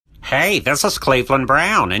Hey, this is Cleveland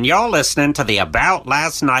Brown, and you're listening to the About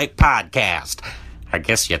Last Night podcast. I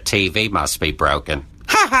guess your TV must be broken.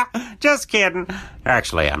 Ha ha! Just kidding.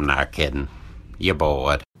 Actually, I'm not kidding. You're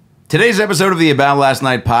bored. Today's episode of the About Last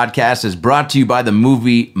Night podcast is brought to you by the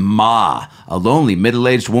movie Ma. A lonely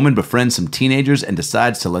middle-aged woman befriends some teenagers and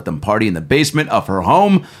decides to let them party in the basement of her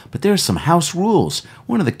home, but there's some house rules.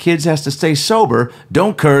 One of the kids has to stay sober,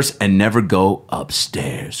 don't curse, and never go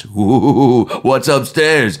upstairs. Ooh, what's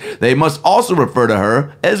upstairs? They must also refer to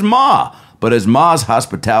her as Ma. But as Ma's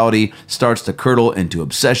hospitality starts to curdle into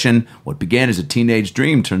obsession, what began as a teenage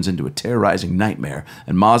dream turns into a terrorizing nightmare,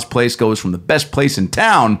 and Ma's place goes from the best place in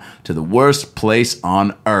town to the worst place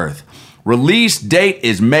on earth. Release date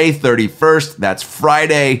is May 31st. That's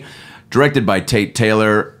Friday. Directed by Tate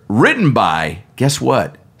Taylor. Written by, guess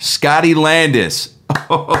what? Scotty Landis.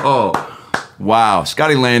 Oh, wow.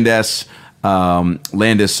 Scotty Landis.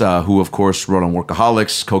 Who of course wrote on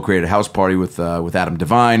Workaholics, co-created House Party with Adam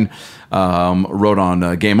Devine, wrote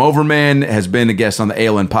on Game Over Man, has been a guest on the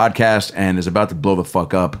ALN podcast, and is about to blow the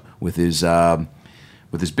fuck up with his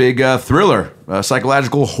big thriller,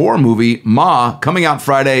 psychological horror movie Ma, coming out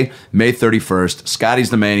Friday, May 31st. Scotty's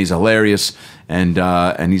the man; he's hilarious,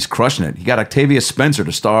 and he's crushing it. He got Octavia Spencer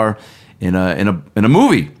to star in a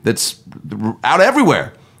movie that's out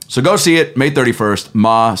everywhere. So go see it, May 31st,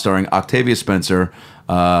 Ma, starring Octavia Spencer,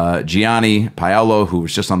 Gianni Paolo, who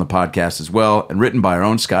was just on the podcast as well, and written by our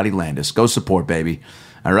own Scotty Landis. Go support, baby.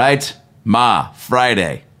 All right? Ma,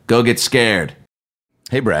 Friday. Go get scared.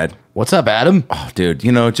 Hey, Brad. What's up, Adam? Oh, dude,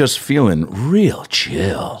 just feeling real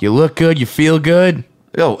chill. You look good, you feel good.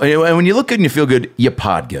 Oh, and when you look good and you feel good, you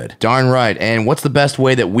pod good. Darn right. And what's the best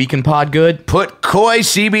way that we can pod good? Put Koi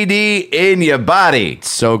CBD in your body.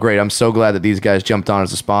 So great. I'm so glad that these guys jumped on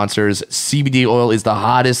as the sponsors. CBD oil is the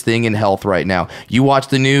hottest thing in health right now. You watch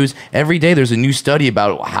the news, every day there's a new study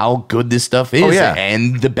about how good this stuff is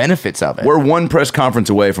and the benefits of it. We're one press conference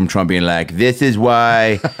away from Trump being like, this is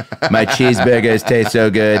why my cheeseburgers taste so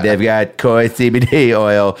good. They've got Koi CBD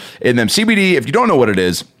oil in them. CBD, if you don't know what it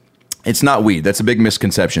is, it's not weed. That's a big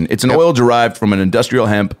misconception. It's an oil derived from an industrial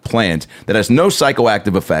hemp plant that has no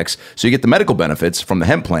psychoactive effects, so you get the medical benefits from the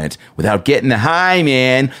hemp plant without getting the high,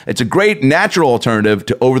 man. It's a great natural alternative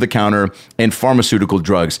to over-the-counter and pharmaceutical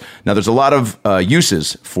drugs. Now, there's a lot of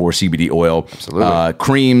uses for CBD oil. Absolutely.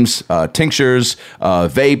 Creams, tinctures,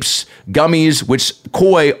 vapes, gummies, which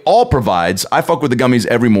Koi all provides. I fuck with the gummies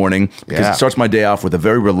every morning because it starts my day off with a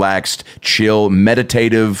very relaxed, chill,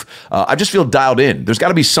 meditative. I just feel dialed in. There's got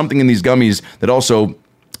to be something in these gummies that also,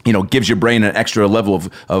 gives your brain an extra level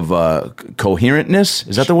of coherentness.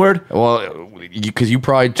 Is that the word? Well, because you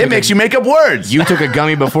probably took makes you make up words. You took a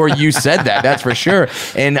gummy before you said that. That's for sure.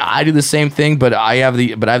 And I do the same thing, but I have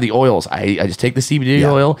the oils. I just take the CBD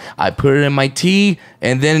oil, I put it in my tea,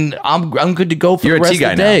 and then I'm good to go for the rest of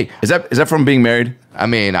the day. Now. Is that from being married? I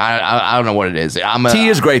mean, I don't know what it is. Tea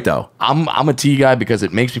is great though. I'm a tea guy because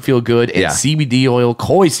it makes me feel good. And CBD oil,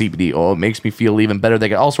 Koi CBD oil, makes me feel even better. They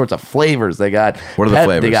got all sorts of flavors. They got what are the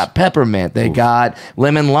flavors? They got peppermint. They got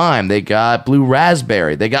lemon lime. They got blue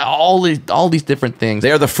raspberry. They got all these different things.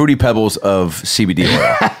 They are the fruity pebbles of CBD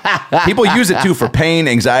oil. People use it too for pain,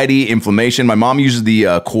 anxiety, inflammation. My mom uses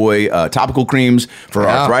the Koi topical creams for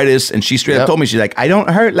arthritis, and she straight up told me, she's like, I don't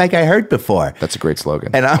hurt like I hurt before. That's a great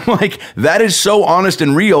slogan. And I'm like, that is so honest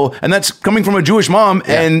and real, and that's coming from a Jewish mom.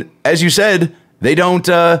 And as you said, they don't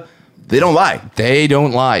lie. They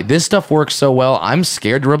don't lie. This stuff works so well. I'm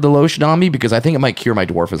scared to rub the lotion on me because I think it might cure my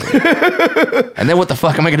dwarfism. And then what the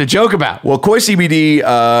fuck am I going to joke about? Well, Koi CBD,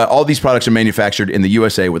 all these products are manufactured in the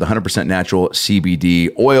USA with 100% natural CBD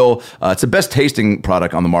oil. It's the best tasting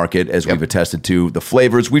product on the market, as we've attested to. The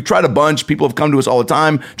flavors, we've tried a bunch. People have come to us all the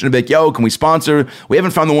time trying to be like, yo, can we sponsor? We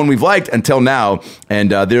haven't found the one we've liked until now.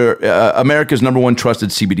 And they're America's #1 trusted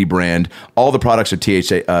CBD brand. All the products are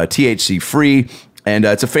THC free. And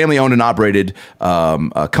it's a family-owned and operated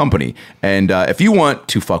company. And if you want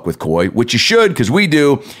to fuck with Koi, which you should, because we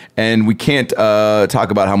do, and we can't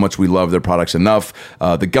talk about how much we love their products enough.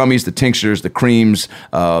 The gummies, the tinctures, the creams,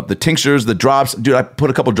 the drops. Dude, I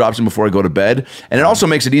put a couple drops in before I go to bed. And it also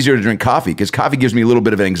makes it easier to drink coffee, because coffee gives me a little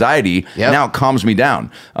bit of anxiety. And now it calms me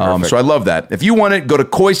down. So I love that. If you want it, go to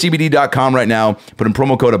koicbd.com right now. Put in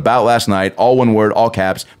promo code ABOUTLASTNIGHT, all one word, all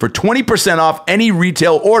caps, for 20% off any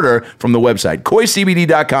retail order from the website.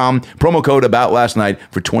 koicbd.com, promo code ABOUTLASTNIGHT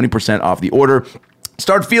for 20% off the order.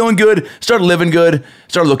 Start feeling good, start living good,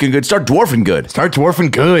 start looking good, start dwarfing good. Start dwarfing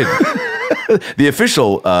good. The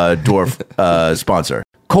official dwarf sponsor.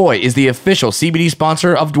 Koi is the official CBD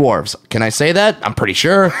sponsor of Dwarves. Can I say that? I'm pretty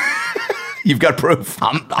sure. You've got proof.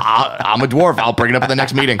 I'm a dwarf. I'll bring it up at the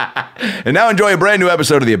next meeting. And now enjoy a brand new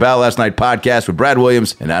episode of the About Last Night podcast with Brad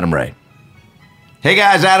Williams and Adam Ray. Hey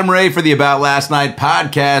guys, Adam Ray for the About Last Night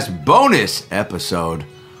podcast bonus episode.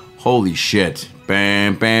 Holy shit.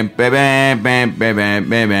 Bam, bam, bam, bam, bam, bam,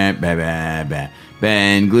 bam, bam, bam, bam, bam.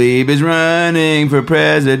 Ben Gleib is running for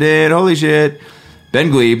president. Holy shit. Ben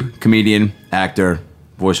Gleib, comedian, actor,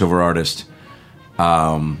 voiceover artist.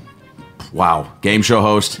 Wow. Game show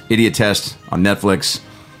host, Idiot Test on Netflix,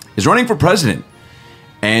 is running for president.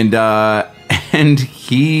 And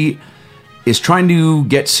he is trying to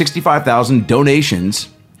get 65,000 donations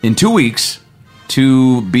in 2 weeks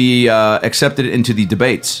to be accepted into the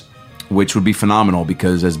debates, which would be phenomenal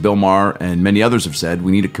because, as Bill Maher and many others have said,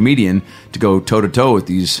 we need a comedian to go toe-to-toe with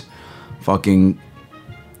these fucking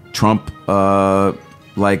Trump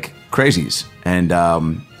like crazies, and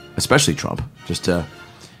especially Trump, just to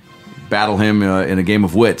battle him in a game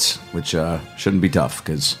of wits, which shouldn't be tough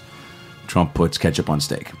because Trump puts ketchup on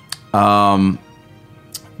steak. Ben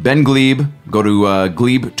Gleib, go to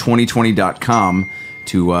Gleib2020.com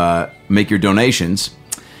to make your donations.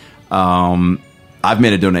 I've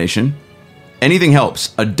made a donation. Anything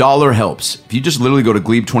helps. $1 helps. If you just literally go to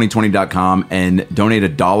Gleib2020.com and donate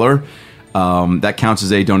 $1, that counts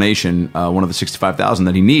as a donation, one of the 65,000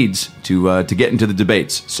 that he needs to get into the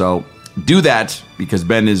debates. So do that because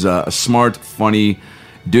Ben is a smart, funny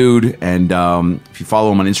dude. And if you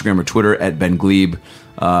follow him on Instagram or Twitter at Ben Gleib,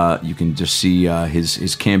 you can just see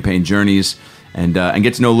his campaign journeys and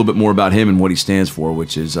get to know a little bit more about him and what he stands for,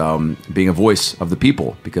 which is being a voice of the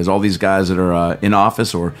people. Because all these guys that are in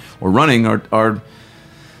office or running are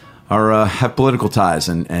have political ties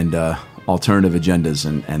and alternative agendas,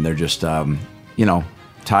 and they're just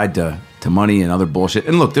tied to money and other bullshit.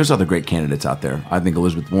 And look, there's other great candidates out there. I think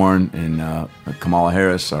Elizabeth Warren and Kamala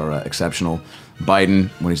Harris are exceptional. Biden,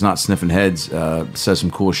 when he's not sniffing heads, says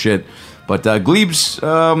some cool shit. But Gleib's,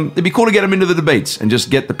 it'd be cool to get him into the debates and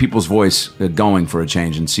just get the people's voice going for a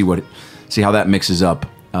change and see how that mixes up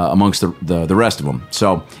amongst the rest of them.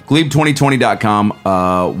 So Gleib2020.com,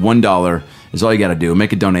 $1 is all you got to do.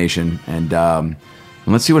 Make a donation and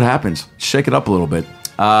let's see what happens. Shake it up a little bit.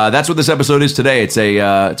 That's what this episode is today. It's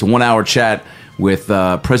a 1 hour chat with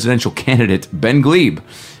presidential candidate Ben Gleib.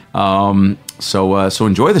 So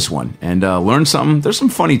enjoy this one and learn something. There's some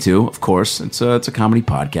funny too, of course. It's a comedy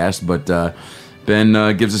podcast, but Ben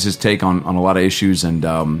gives us his take on a lot of issues, and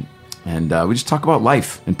we just talk about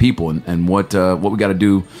life and people and what we got to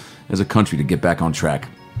do as a country to get back on track.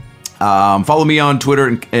 Follow me on Twitter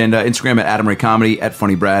and Instagram at Adam Ray Comedy, at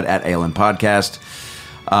Funny Brad, at ALN Podcast.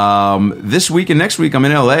 This week and next week I'm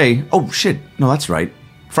in LA. Oh shit, no, that's right.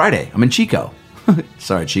 Friday I'm in Chico.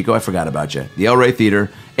 Sorry, Chico, I forgot about you. The El Rey Theater,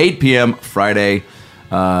 8 p.m. Friday,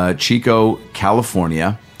 Chico,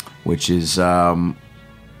 California, which is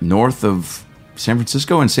north of San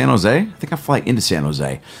Francisco and San Jose. I think I fly into San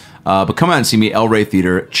Jose. But come out and see me, El Rey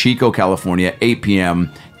Theater, Chico, California, 8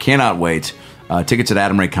 p.m. Cannot wait. Tickets at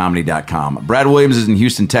AdamRayComedy.com. Brad Williams is in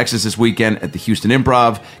Houston, Texas this weekend at the Houston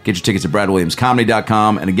Improv. Get your tickets at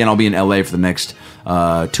BradWilliamsComedy.com. And again, I'll be in LA for the next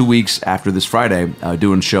 2 weeks after this Friday,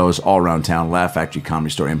 doing shows all around town. Laugh Factory,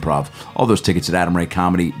 Comedy Store, Improv. All those tickets at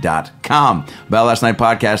AdamRayComedy.com.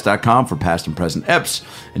 AboutLastNightPodcast.com for past and present eps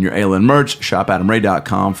and your ALN merch.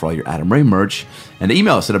 ShopAdamRay.com for all your Adam Ray merch. And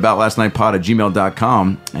email us at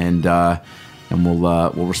AboutLastNightPod@gmail.com. And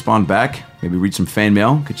we'll respond back, maybe read some fan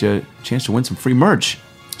mail, get you a chance to win some free merch.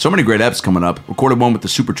 So many great eps coming up. Recorded one with the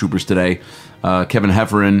Super Troopers today. Kevin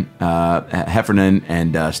Heffernan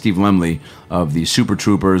and Steve Lemley of the Super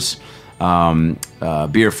Troopers,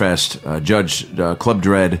 Beer Fest, Judge Club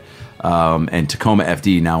Dread, and Tacoma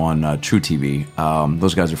FD now on True TV.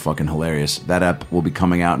 Those guys are fucking hilarious. That ep will be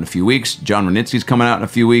coming out in a few weeks. John Renitzky's coming out in a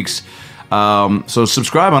few weeks. So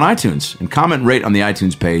subscribe on iTunes and comment and rate on the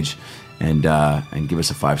iTunes page. And give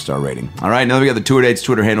us a 5-star rating. All right, now that we got the tour dates,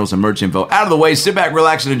 Twitter handles, and merch info out of the way, sit back,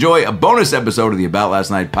 relax, and enjoy a bonus episode of the About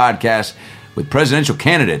Last Night podcast with presidential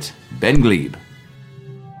candidate Ben Gleib.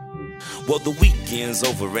 Well, the weekend's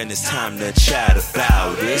over and it's time to chat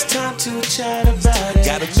about it. It's time to chat about it.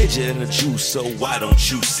 Got a midget and a juice, so why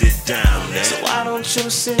don't you sit down and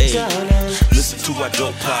listen to our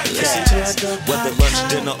dope podcast. Whether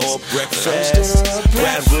lunch, dinner, or breakfast,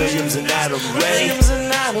 Brad Williams and Adam Ray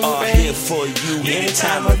are here for you any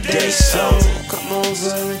time of day. So come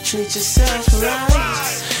over and treat yourself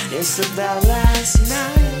right. It's about last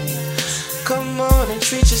night. Come on and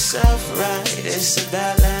treat yourself right. It's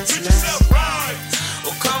about last night.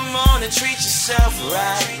 Oh, come on and treat yourself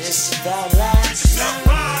right. It's about last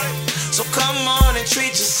night. So come on and treat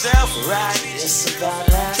yourself right. It's about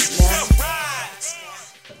last night.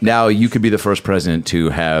 now you could be the first president to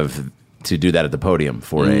do that at the podium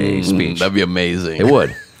for a speech. That'd be amazing. It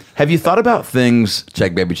would. Have you thought about things?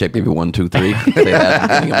 Check baby 1, 2, 3. Say that at the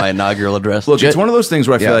beginning of my inaugural address. Look, it's one of those things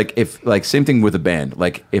where I feel like same thing with a band.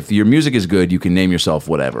 Like if your music is good, you can name yourself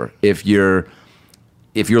whatever. If you're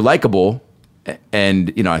likable,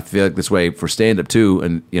 and I feel like this way for stand-up too,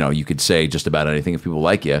 and you could say just about anything if people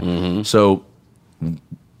like you. Mm-hmm. So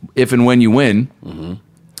if and when you win,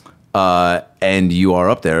 and you are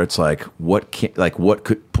up there, it's like what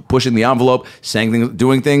could pushing the envelope, saying things,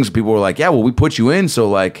 doing things. People were like, yeah, well, we put you in, so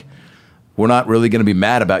like we're not really going to be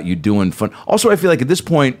mad about you doing fun. Also, I feel like at this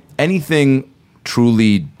point, anything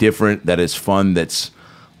truly different that is fun, that's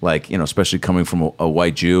like especially coming from a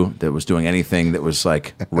white Jew that was doing anything that was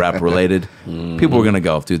like rap related, people were going to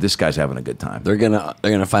go, dude, this guy's having a good time. They're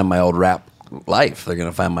gonna find my old rap life. They're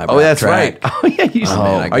gonna find my Oh, that's track. right. Oh,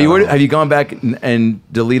 yeah. Are you? Have you gone back and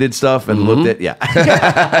deleted stuff and looked at? Yeah.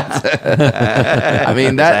 I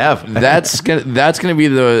mean that's gonna be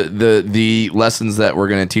the lessons that we're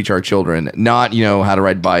gonna teach our children. Not how to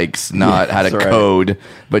ride bikes, not how to code,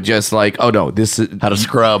 but just like this is How to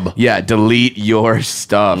scrub. Yeah, delete your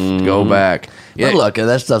stuff. Go back. Yeah. But look,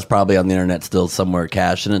 that stuff's probably on the internet still somewhere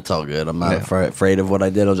cached, and it's all good. I'm not afraid of what I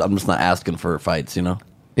did. I'm just not asking for fights.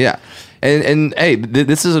 Yeah. And hey,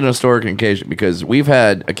 this is an historic occasion because we've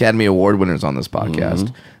had Academy Award winners on this podcast.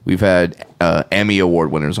 Mm-hmm. We've had Emmy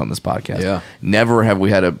Award winners on this podcast. Yeah. Never have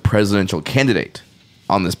we had a presidential candidate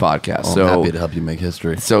on this podcast. I'm happy to help you make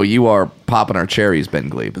history. So you are popping our cherries, Ben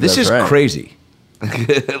Gleib. This is crazy.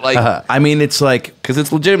 I mean, it's like because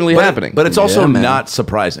it's legitimately happening, but it's also not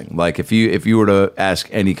surprising. Like if you were to ask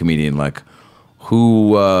any comedian, like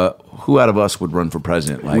who out of us would run for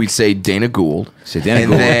president? Like, we'd say Dana Gould.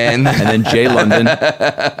 And then Jay London.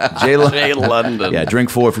 Jay London. Yeah, drink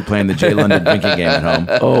 4 if you're playing the Jay London drinking game at home.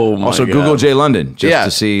 Oh my Also, God. Google Jay London just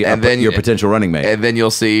to see your potential running mate. And then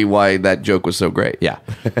you'll see why that joke was so great. Yeah.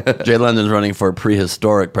 Jay London's running for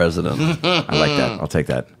prehistoric president. I like that. I'll take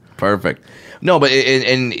that. Perfect. No, but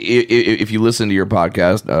if you listen to your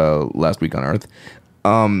podcast Last Week on Earth,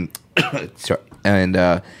 sorry,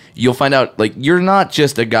 and you'll find out like you're not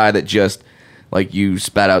just a guy that just like you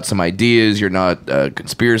spat out some ideas. You're not a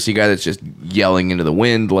conspiracy guy that's just yelling into the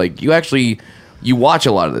wind. Like you watch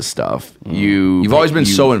a lot of this stuff. You've always been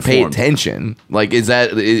so informed. Pay attention. Like is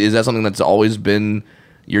that something that's always been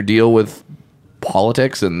your deal with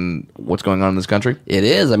politics and what's going on in this country? It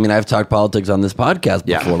is. I mean, I've talked politics on this podcast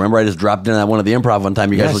before. Yeah. Remember, I just dropped in at one of the improv one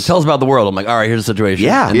time. You guys were like, tell us about the world. I'm like, all right, here's the situation.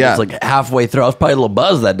 Yeah. And it's like halfway through. I was probably a little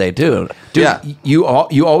buzzed that day, too. Dude, you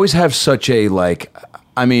always have such a like.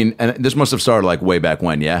 I mean, and this must have started like way back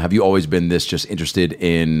when. Yeah, have you always been this just interested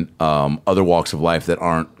in other walks of life that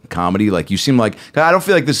aren't comedy? Like you seem like I don't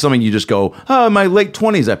feel like this is something you just go. Oh, in my late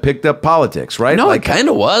 20s, I picked up politics, right? No, like, it kind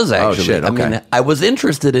of was actually. Oh shit! Okay. I mean, I was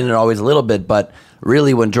interested in it always a little bit, but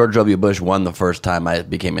really, when George W. Bush won the first time, I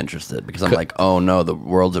became interested because I'm like, oh no, the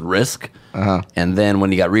world's at risk. And then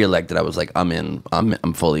when he got reelected, I was like, I'm in.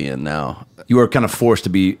 I'm fully in now. You are kind of forced to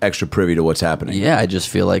be extra privy to what's happening. Yeah, I just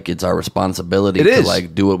feel like it's our responsibility to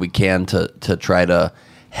like do what we can to try to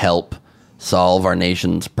help solve our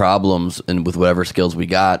nation's problems and with whatever skills we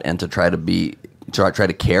got, and to try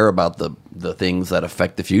to care about the things that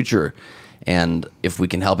affect the future. And if we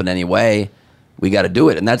can help in any way, we got to do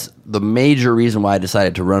it. And that's the major reason why I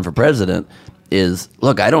decided to run for president. Is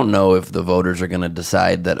look, I don't know if the voters are going to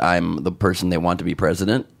decide that I'm the person they want to be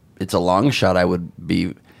president. It's a long shot, I would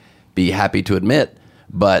be happy to admit,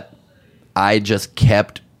 but I just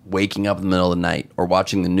kept waking up in the middle of the night or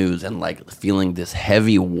watching the news and like feeling this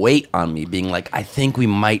heavy weight on me, being like, I think we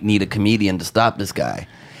might need a comedian to stop this guy.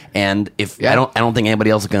 And if I don't think anybody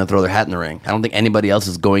else is going to throw their hat in the ring. I don't think anybody else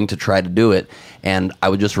is going to try to do it. And I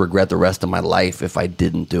would just regret the rest of my life if I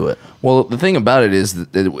didn't do it. Well, the thing about it is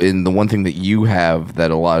that in the one thing that you have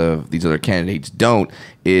that a lot of these other candidates don't,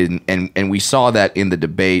 and we saw that in the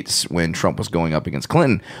debates when Trump was going up against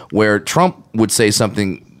Clinton, where Trump would say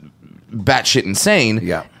something batshit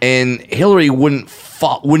insane, and Hillary wouldn't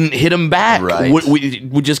hit him back. Right.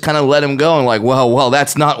 Would just kind of let him go and like, well,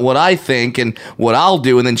 that's not what I think and what I'll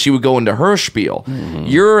do, and then she would go into her spiel. Mm-hmm.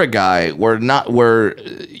 You're a guy where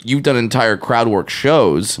you've done entire crowd work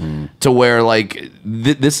shows to where like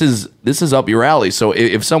this is up your alley. So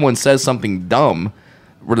if someone says something dumb,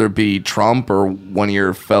 whether it be Trump or one of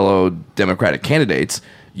your fellow Democratic candidates,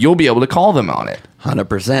 you'll be able to call them on it.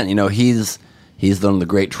 100%. You know, he's one of the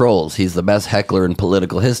great trolls. He's the best heckler in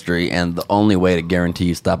political history, and the only way to guarantee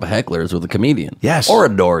you stop a heckler is with a comedian. Yes. Or a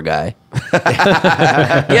door guy.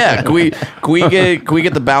 Yeah, can we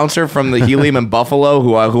get the bouncer from the Helium in Buffalo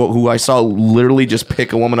who I saw literally just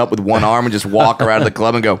pick a woman up with one arm and just walk around the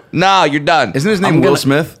club and go, "Nah, you're done." Isn't his name Will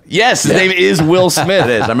Smith? Yes, his name is Will Smith.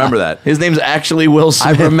 It is. I remember that. His name's actually Will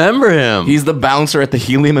Smith. I remember him. He's the bouncer at the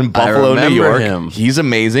Helium in Buffalo, New York. Him. He's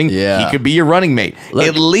amazing. Yeah. He could be your running mate. Look,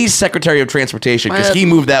 at least Secretary of Transportation, because he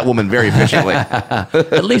moved that woman very efficiently.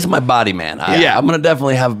 At least my body man. I'm going to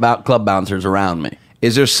definitely have club bouncers around me.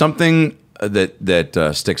 Is there something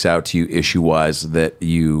that sticks out to you issue-wise that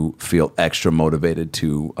you feel extra motivated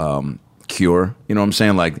to cure? You know what I'm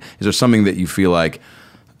saying? Like, is there something that you feel like,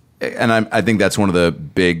 and I think that's one of the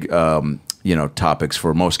big topics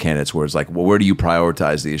for most candidates, where it's like, well, where do you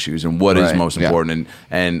prioritize the issues and what is most important?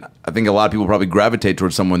 And I think a lot of people probably gravitate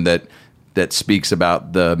towards someone that speaks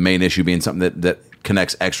about the main issue being something that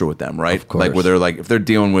connects extra with them, right? Of course. Like, where they're like, if they're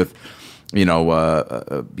dealing with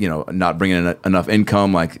not bringing in enough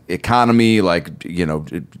income, like economy, like,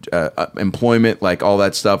 employment, like all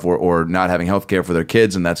that stuff, or not having health care for their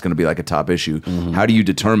kids, and that's going to be like a top issue. Mm-hmm. How do you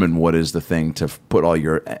determine what is the thing to put all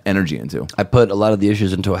your energy into? I put a lot of the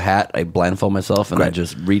issues into a hat. I blindfold myself, and I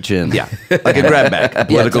just reach in. Yeah, like a grab bag, a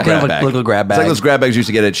political grab bag. Political grab bag. It's like those grab bags you used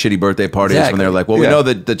to get at shitty birthday parties when they're like, well, we know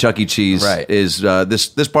that the Chuck E. Cheese is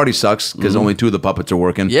this party sucks because only 2 of the puppets are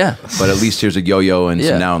working. Yeah, but at least here's a yo-yo and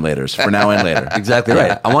some now and laters for now and later. Exactly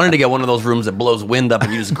right. I wanted to get one of those rooms that blows wind up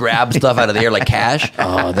and you just grab stuff out of the air like cash.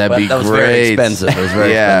 Oh, that'd be great. That was very expensive. It was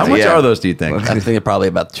very expensive. How much are those, do you think? I'm thinking probably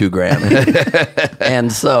about $2,000.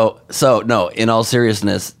 And so no, in all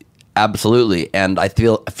seriousness, absolutely. And I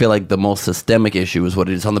feel like the most systemic issue is what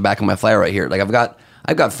it is on the back of my flyer right here. Like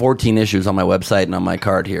I've got 14 issues on my website and on my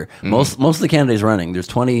card here. Most of the candidates running, there's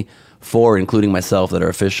 24, including myself, that are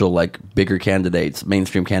official, like bigger candidates,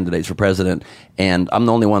 mainstream candidates for president. And I'm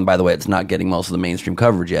the only one, by the way, that's not getting most of the mainstream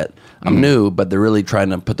coverage yet. I'm new, but they're really trying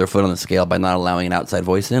to put their foot on the scale by not allowing an outside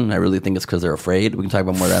voice in. I really think it's because they're afraid. We can talk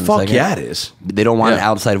about more of that in a second. Fuck yeah, it is. They don't want an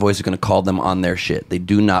outside voice who's going to call them on their shit. They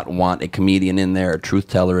do not want a comedian in there, a truth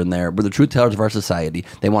teller in there. We're the truth tellers of our society.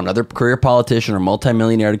 They want another career politician or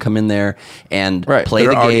multimillionaire to come in there and play the game.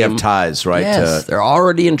 They already have ties, right? Yes, they're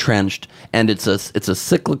already entrenched, and it's a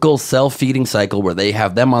cyclical, self-feeding cycle where they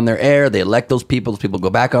have them on their air, they elect those people go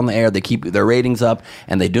back on the air, they keep their ratings up,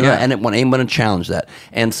 and they do not, and anyone to challenge that.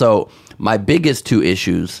 And so my biggest 2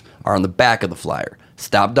 issues are on the back of the flyer.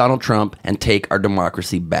 Stop Donald Trump and take our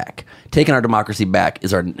democracy back. Taking our democracy back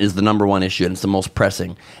is the number one issue, and it's the most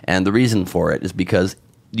pressing. And the reason for it is because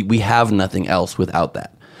we have nothing else without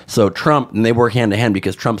that. So Trump, and they work hand in hand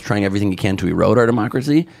because Trump's trying everything he can to erode our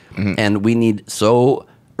democracy, and we need so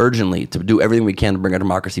urgently to do everything we can to bring our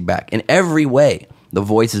democracy back. In every way, the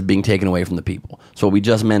voice is being taken away from the people. So we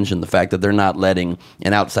just mentioned the fact that they're not letting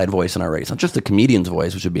an outside voice in our race. Not just a comedian's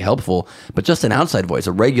voice, which would be helpful, but just an outside voice,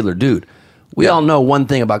 a regular dude. We all know one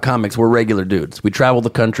thing about comics. We're regular dudes. We travel the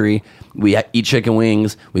country. We eat chicken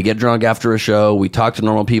wings. We get drunk after a show. We talk to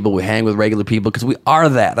normal people. We hang with regular people because we are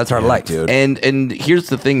that. That's our life. Dude. And here's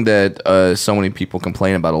the thing that so many people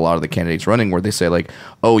complain about a lot of the candidates running, where they say like,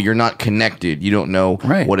 "Oh, you're not connected. You don't know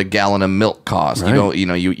what a gallon of milk costs. You don't.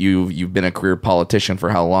 You've been a career politician for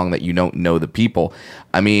how long that you don't know the people."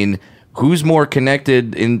 I mean, who's more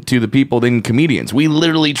connected into the people than comedians? We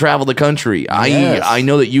literally travel the country. Yes. I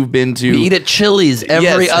know that you've been to... We eat at Chili's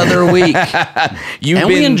every other week.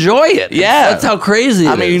 We enjoy it. Yeah. That's how crazy it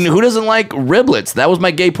is. I mean, who doesn't like riblets? That was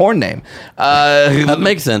my gay porn name. That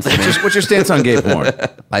makes sense. What's your stance on gay porn?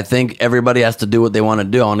 I think everybody has to do what they want to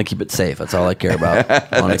do. I want to keep it safe. That's all I care about.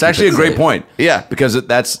 That's actually a great point. Yeah. Because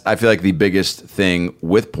I feel like the biggest thing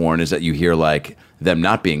with porn is that you hear like them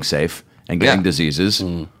not being safe and getting diseases.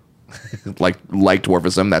 like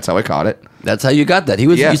dwarfism. That's how I caught it. That's how you got that. He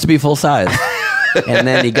used to be full size. And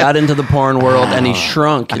then he got into the porn world and he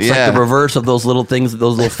shrunk. It's like the reverse of those little things,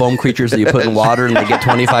 those little foam creatures that you put in water and they get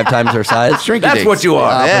 25 times their size. That's what you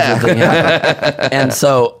are. And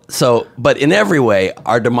but in every way,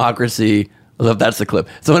 our democracy... That's the clip.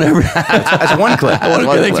 So whenever that's one clip.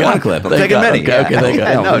 One clip. I'm taking many. Okay, thank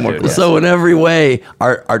God. So in every way,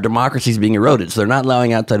 our democracy is being eroded. So they're not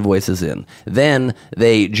allowing outside voices in. Then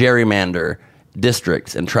they gerrymander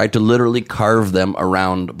districts and try to literally carve them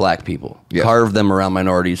around black people, carve them around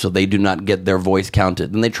minorities, so they do not get their voice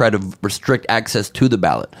counted. Then they try to restrict access to the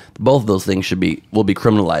ballot. Both of those things will be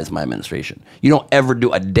criminalized in my administration. You don't ever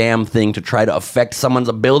do a damn thing to try to affect someone's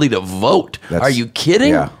ability to vote. Are you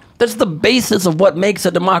kidding? Yeah. That's the basis of what makes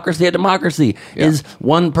a democracy is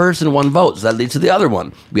one person, one vote. So that leads to the other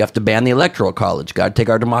one. We have to ban the Electoral College. Got to take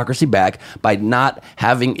our democracy back by not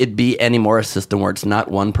having it be anymore a system where it's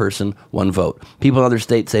not one person, one vote. People in other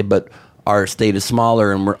states say, but our state is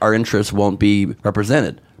smaller and our interests won't be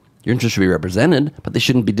represented. Your interests should be represented, but they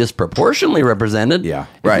shouldn't be disproportionately represented. Yeah,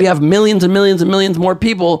 if we have millions and millions and millions more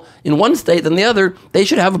people in one state than the other, they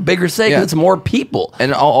should have a bigger say because it's more people.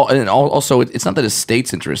 And also, it's not that a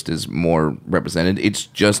state's interest is more represented. It's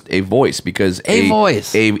just a voice, because a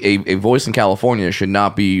voice in California should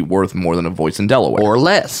not be worth more than a voice in Delaware. Or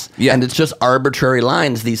less. Yeah. And it's just arbitrary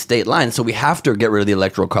lines, these state lines. So we have to get rid of the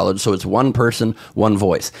Electoral College so it's one person, one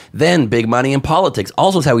voice. Then big money in politics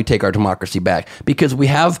also is how we take our democracy back, because we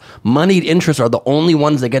have moneyed interests are the only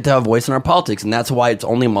ones that get to have a voice in our politics, and that's why it's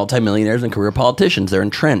only multimillionaires and career politicians. They're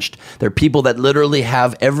entrenched. They're people that literally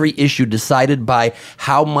have every issue decided by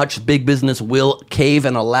how much big business will cave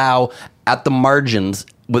and allow at the margins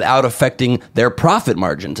without affecting their profit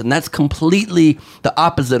margins. And that's completely the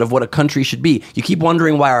opposite of what a country should be. You keep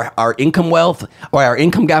wondering why our income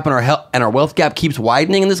gap and our wealth gap keeps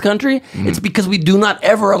widening in this country. Mm-hmm. It's because we do not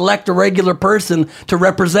ever elect a regular person to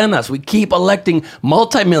represent us. We keep electing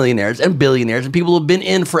multimillionaires and billionaires and people who've been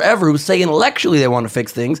in forever who say intellectually they want to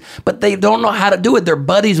fix things, but they don't know how to do it. They're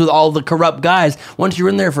buddies with all the corrupt guys. Once you're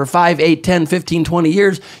in there for 5, 8, 10, 15, 20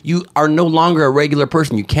 years, you are no longer a regular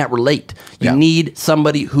person. You can't relate. You need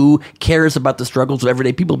somebody who cares about the struggles of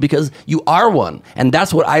everyday people, because you are one. And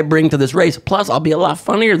that's what I bring to this race. Plus, I'll be a lot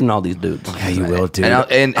funnier than all these dudes. Yeah, you will, dude.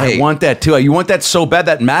 And I want that, too. You want that so bad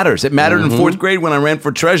that matters. It mattered in 4th grade when I ran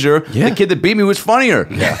for treasurer. Yeah. The kid that beat me was funnier.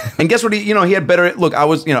 Yeah. And guess what? He had better... Look, I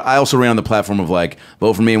also ran on the platform of, like,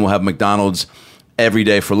 vote for me and we'll have McDonald's every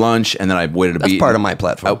day for lunch, and then I waited a beat. That's part of my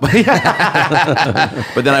platform. But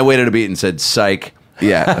then I waited a beat and said, psych.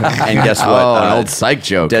 Yeah. And guess what? An old psych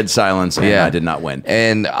joke. Dead silence, and I did not win.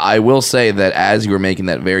 And I will say that as you were making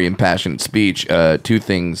that very impassioned speech, 2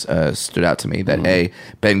 things stood out to me. That A,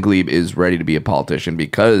 Ben Gleib is ready to be a politician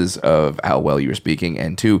because of how well you were speaking.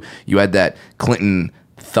 And 2, you had that Clinton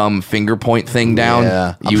thumb finger point thing down.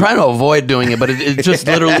 Yeah. I'm trying to avoid doing it, but it's just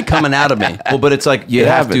literally coming out of me. Well, but it's like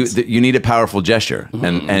you need a powerful gesture.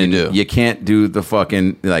 And you can't do the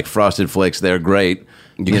fucking, like, Frosted Flakes, they're great.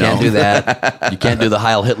 You can't do that. You can't do the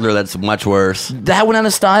Heil Hitler. That's much worse. That went out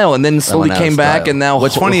of style, and then slowly came back, and now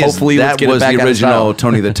what's funny is that was the original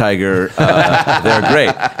Tony the Tiger. They're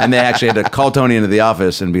great, and they actually had to call Tony into the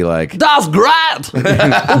office and be like, "That's great."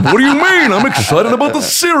 What do you mean? I'm excited about the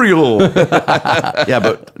cereal.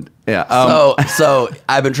 So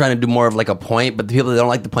I've been trying to do more of like a point, but the people that don't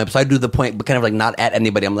like the point, so I do the point, but kind of like not at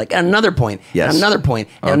anybody. I'm like, and another point, and another point,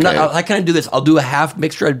 and I kind of do this. I'll do a half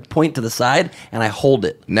mixture. I point to the side, and I hold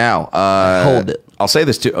it. Now, hold it. I'll say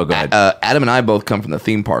this too. Oh, go ahead. Adam and I both come from the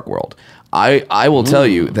theme park world. I will tell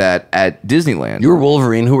you that at Disneyland, you were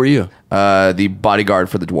Wolverine. Who were you? The bodyguard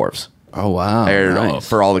for the dwarves. Oh wow! Nice.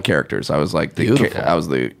 For all the characters, I was like I was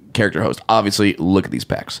the character host. Obviously, look at these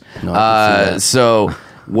pecs. No, so.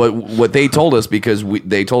 What they told us, because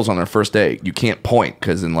they told us on their first day, you can't point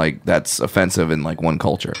because that's offensive in like one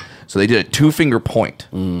culture. So they did a 2-finger point.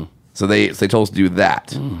 So they told us to do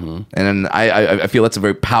that, and then I feel that's a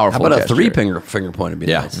very powerful. How about gesture. a 3-finger point would be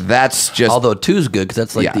nice. That's just, although 2's good because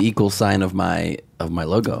that's like the equal sign of my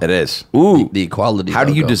logo. It is. Ooh, the equality. How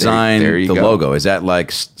do you design there the logo? Is that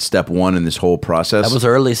like step 1 in this whole process? That was an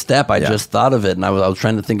early step. I just thought of it, and I was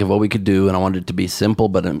trying to think of what we could do, and I wanted it to be simple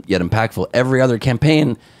but yet impactful. Every other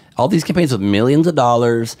campaign, all these campaigns with millions of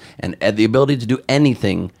dollars and the ability to do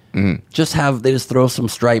anything, they just throw some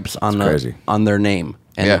stripes on their name,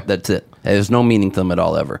 and that's it. There's no meaning to them at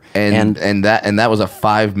all ever. And that was a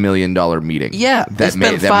 $5 million meeting. Yeah, they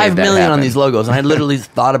spent $5 million on these logos, and I literally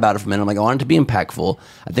thought about it for a minute. I'm like, I want it to be impactful.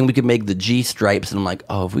 I think we could make the G stripes, and I'm like,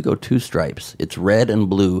 if we go 2 stripes, it's red and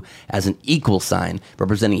blue as an equal sign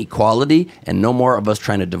representing equality, and no more of us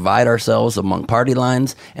trying to divide ourselves among party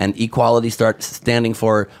lines. And equality starts standing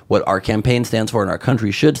for what our campaign stands for, and our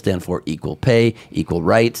country should stand for: equal pay, equal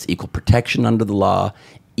rights, equal protection under the law.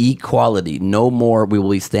 Equality. No more will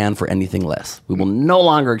we stand for anything less. We will no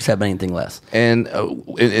longer accept anything less. And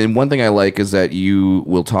one thing I like is that you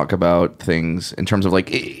will talk about things in terms of like,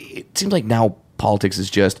 it seems like now politics is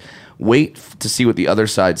just wait to see what the other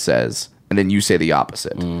side says, and then you say the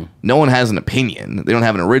opposite. No one has an opinion. They don't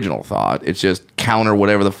have an original thought. It's just counter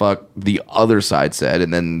whatever the fuck the other side said,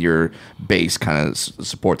 and then your base kind of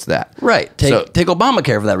supports that. Right. Take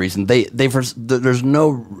Obamacare for that reason. There's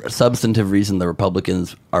no substantive reason the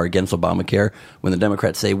Republicans are against Obamacare when the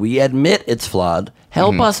Democrats say, we admit it's flawed.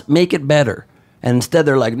 Help us make it better. And instead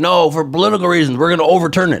they're like, no, for political reasons, we're going to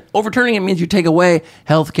overturn it. Overturning it means you take away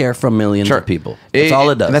health care from millions of people. That's all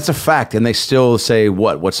it does. And that's a fact. And they still say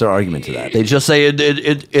what? What's their argument to that? They just say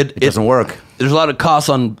it doesn't work. There's a lot of costs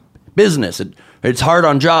on business. It's hard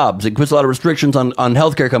on jobs. It puts a lot of restrictions on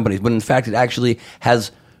healthcare companies. But in fact, it actually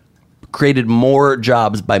has created more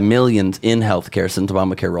jobs by millions in healthcare since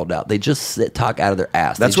Obamacare rolled out. They just talk out of their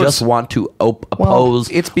ass. They just want to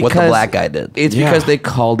oppose what the black guy did. It's because they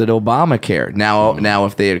called it Obamacare. Now,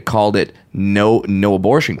 if they had called it no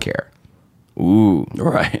abortion care, ooh,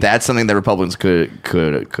 right, that's something that Republicans could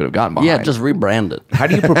have gotten behind. Yeah, just rebrand it. How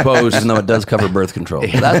do you propose? Even though it does cover birth control.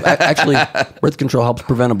 Actually, birth control helps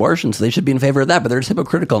prevent abortion, so they should be in favor of that. But they're just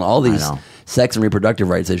hypocritical on all these sex and reproductive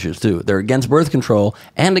rights issues too. They're against birth control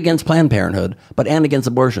and against Planned Parenthood, and against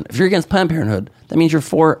abortion. If you're against Planned Parenthood, that means you're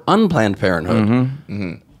for unplanned parenthood. Mm-hmm.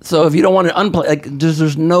 Mm-hmm. So if you don't want to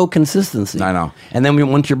there's no consistency. I know. And then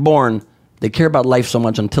once you're born, they care about life so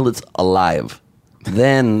much until it's alive.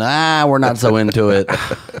 Then, we're not so into it.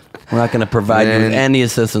 We're not going to provide you with any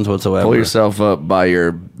assistance whatsoever. Pull yourself up by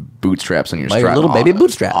your bootstraps on your stride. Your little baby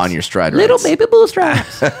bootstraps. On your stride Little baby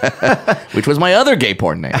bootstraps. Which was my other gay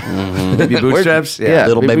porn name. Mm-hmm. Baby bootstraps? Yeah.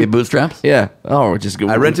 Little baby bootstraps? Yeah. Oh, we're just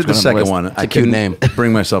good. I rented the second one. It's a cute name.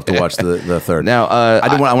 Bring myself to watch the third. Now,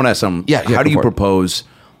 I want to ask something. Yeah, how do you propose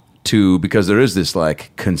to, because there is this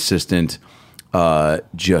like consistent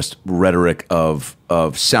just rhetoric of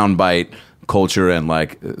soundbite culture and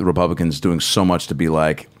like Republicans doing so much to be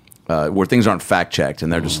like where things aren't fact checked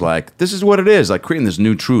and they're just like, this is what it is, like creating this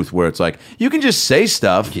new truth where it's like you can just say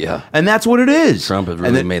stuff and that's what it is. Trump has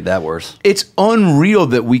really made that worse. It's unreal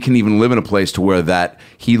that we can even live in a place to where that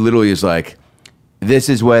he literally is like, this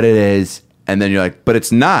is what it is, and then you're like, but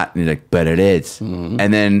it's not, and you're like, but it is.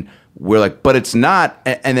 And then we're like, but it's not,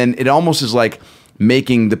 and then it almost is like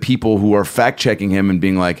making the people who are fact checking him and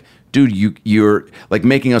being like, dude, you're like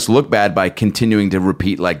making us look bad by continuing to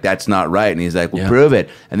repeat like that's not right. And he's like, well, prove it.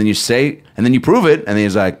 And then you say, and then you prove it, and then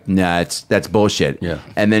he's like, nah, that's bullshit. Yeah.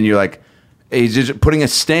 And then you're like, he's just putting a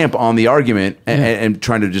stamp on the argument and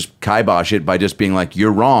trying to just kibosh it by just being like,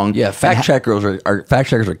 you're wrong. Yeah, fact checkers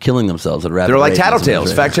are killing themselves at a rapid They're like rate.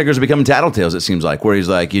 tattletales. Fact checkers are becoming tattletales, it seems like, where he's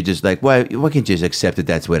like, you're just like, why can't you just accept that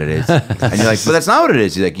that's what it is? And you're like, but that's not what it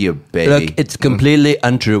is. He's like, you baby. Look, it's completely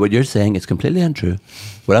untrue. What you're saying is completely untrue.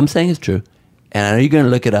 What I'm saying is true. And I know you're going to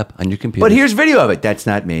look it up on your computer. But here's video of it. That's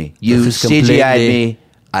not me. You CGI'd me.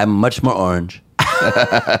 I'm much more orange.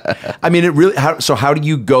 I mean, it really. How do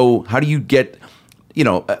you get,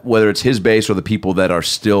 whether it's his base or the people that are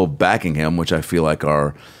still backing him, which I feel like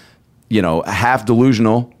are, half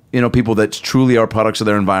delusional, people that truly are products of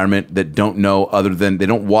their environment that don't know other than they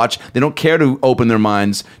don't care to open their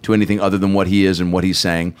minds to anything other than what he is and what he's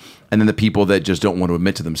saying. And then the people that just don't want to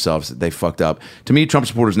admit to themselves that they fucked up. To me, Trump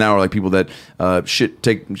supporters now are like people that shit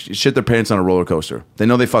their pants on a roller coaster. They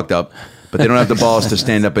know they fucked up, but they don't have the balls to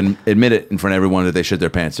stand up and admit it in front of everyone that they shit their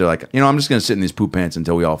pants. They're like, I'm just going to sit in these poop pants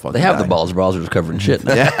until we all fucking They have die. the balls. Balls are just covered in shit.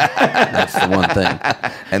 That's the one thing.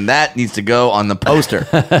 And that needs to go on the poster.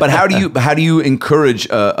 But how do you encourage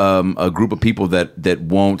a group of people that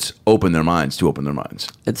won't open their minds to open their minds?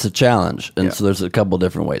 It's a challenge, and so there's a couple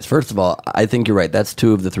different ways. First of all, I think you're right. That's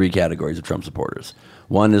two of the three categories of Trump supporters.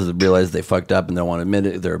 One is to realize they fucked up and they don't want to admit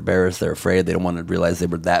it. They're embarrassed. They're afraid. They don't want to realize they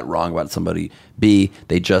were that wrong about somebody. B,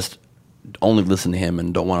 they just only listen to him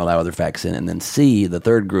and don't want to allow other facts in. And then C, the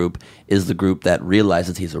third group, is the group that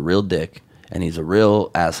realizes he's a real dick and he's a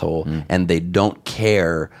real asshole, and they don't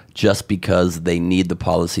care just because they need the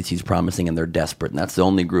policies he's promising and they're desperate. And that's the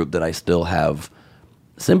only group that I still have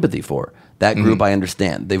sympathy for. That group I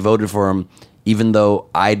understand. They voted for him even though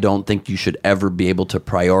I don't think you should ever be able to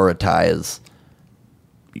prioritize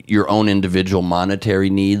your own individual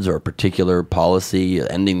monetary needs or a particular policy,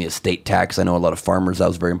 ending the estate tax. I know a lot of farmers, that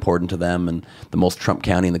was very important to them, and the most Trump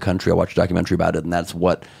county in the country. I watched a documentary about it, and that's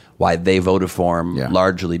why they voted for him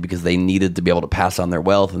largely, because they needed to be able to pass on their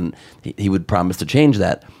wealth, and he would promise to change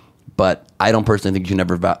that. But I don't personally think you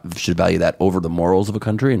never should value that over the morals of a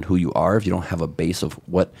country and who you are. If you don't have a base of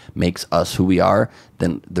what makes us who we are,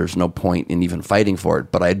 then there's no point in even fighting for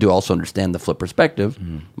it. But I do also understand the flip perspective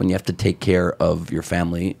when you have to take care of your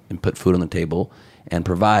family and put food on the table and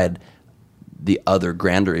provide. The other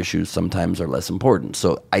grander issues sometimes are less important.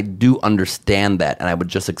 So I do understand that, and I would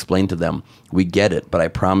just explain to them, we get it, but I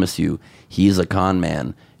promise you, he's a con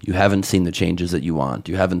man. You haven't seen the changes that you want.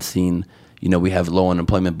 You haven't seen... we have low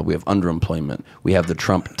unemployment, but we have underemployment. We have the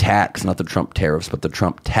Trump tax, not the Trump tariffs, but the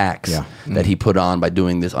Trump tax that he put on by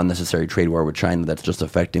doing this unnecessary trade war with China that's just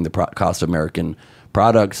affecting the cost of American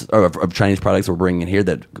products, or of Chinese products we're bringing in here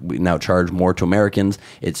that we now charge more to Americans.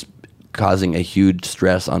 It's causing a huge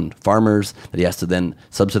stress on farmers that he has to then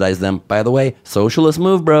subsidize them. By the way, socialist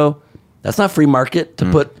move, bro. That's not free market to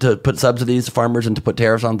put subsidies to farmers and to put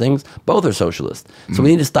tariffs on things. Both are socialist. So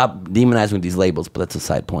we need to stop demonizing with these labels, but that's a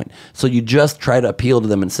side point. So you just try to appeal to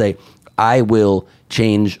them and say, I will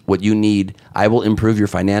change what you need. I will improve your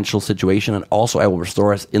financial situation, and also I will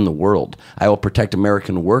restore us in the world. I will protect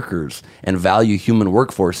American workers and value human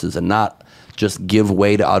workforces and not just give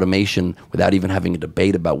way to automation without even having a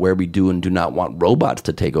debate about where we do and do not want robots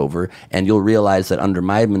to take over. And you'll realize that under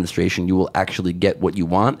my administration, you will actually get what you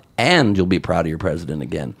want, and you'll be proud of your president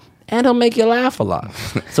again. And he'll make you laugh a lot.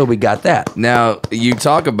 So we got that. Now, you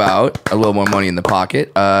talk about a little more money in the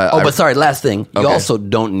pocket. But sorry, last thing. You also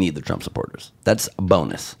don't need the Trump supporters. That's a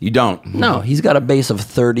bonus. You don't? No, he's got a base of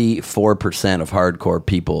 34% of hardcore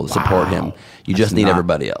people to support him. You just need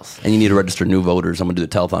everybody else. And you need to register new voters. I'm going to do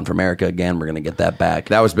the Telethon for America again. We're going to get that back.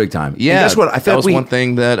 That was big time. Yeah. And guess what? I felt that was one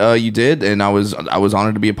thing that you did, and I was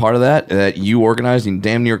honored to be a part of that you organized and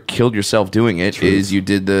damn near killed yourself doing it. Truth. Is you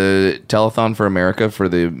did the Telethon for America for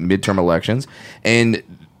the midterm elections. And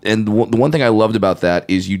the one thing I loved about that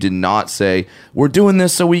is you did not say, we're doing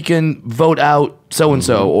this so we can vote out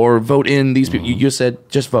so-and-so or vote in these people. You just said,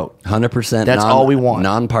 just vote. 100%. That's all we want.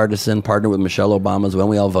 Nonpartisan, partner with Michelle Obama's When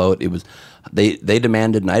We All Vote. It was they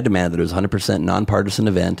demanded, and I demanded, that it was 100% nonpartisan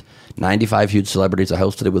event. 95 huge celebrities. I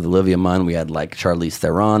hosted it with Olivia Munn. We had like Charlize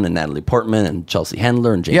Theron and Natalie Portman and Chelsea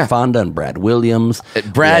Handler and Jane Fonda and Brad Williams.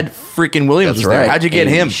 Brad freaking Williams was there. How'd you get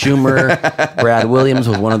him? Schumer. Brad Williams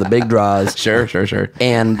was one of the big draws. Sure.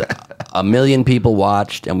 And 1 million people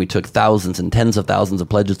watched, and we took thousands and tens of thousands of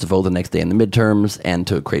pledges to vote the next day in the midterms and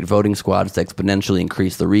to create voting squads to exponentially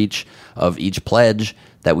increase the reach of each pledge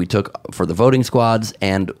that we took for the voting squads.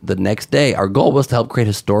 And the next day, our goal was to help create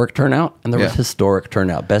historic turnout, and there was historic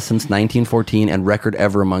turnout, best since 1914 and record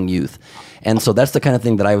ever among youth. And so that's the kind of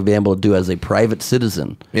thing that I would be able to do as a private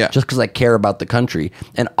citizen, just because I care about the country.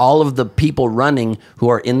 And all of the people running who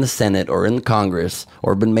are in the Senate or in the Congress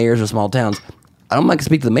or have been mayors of small towns, I don't like to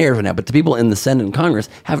speak to the mayors right now, but the people in the Senate and Congress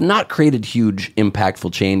have not created huge,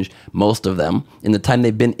 impactful change, most of them, in the time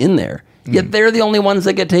they've been in there. Yet they're the only ones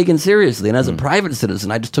that get taken seriously. And as a private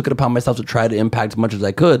citizen, I just took it upon myself to try to impact as much as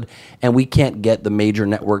I could. And we can't get the major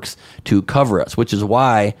networks to cover us, which is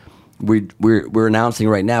why we're announcing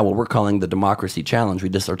right now what we're calling the Democracy Challenge. We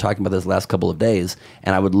just are talking about this last couple of days.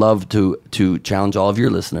 And I would love to challenge all of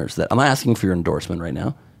your listeners that I'm not asking for your endorsement right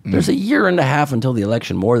now. There's a year and a half until the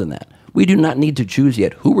election, more than that. We do not need to choose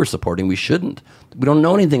yet who we're supporting. We shouldn't. We don't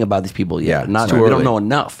know anything about these people yet. We don't know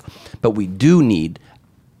enough. But we do need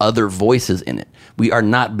other voices in it. We are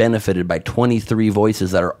not benefited by 23 voices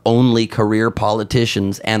that are only career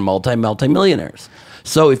politicians and multimillionaires.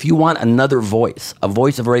 So if you want another voice, a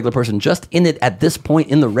voice of a regular person just in it at this point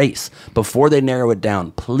in the race, before they narrow it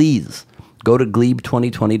down, please go to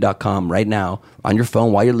Gleib2020.com right now. On your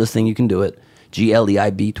phone, while you're listening, you can do it.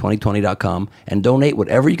 GLEIB2020.com, and donate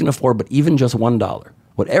whatever you can afford, but even just $1.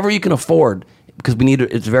 Whatever you can afford, because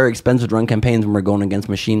it's very expensive to run campaigns when we're going against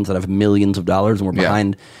machines that have millions of dollars and we're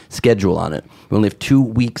behind schedule on it. We only have 2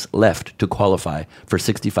 weeks left to qualify for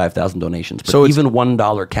 65,000 donations. But so even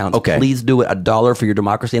 $1 counts. Okay. Please do it. $1 for your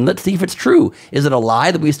democracy. And let's see if it's true. Is it a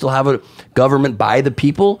lie that we still have a government by the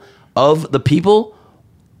people, of the people,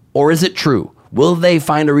 or is it true? Will they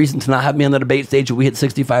find a reason to not have me on the debate stage if we hit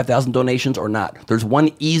 65,000 donations or not? There's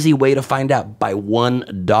one easy way to find out, by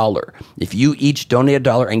 $1. If you each donate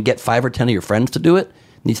 $1 and get 5 or 10 of your friends to do it, in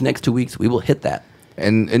these next 2 weeks, we will hit that.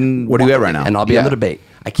 And what are you at right now? And I'll be on the debate.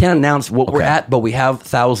 I can't announce what we're at, but we have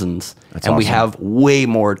thousands, we have way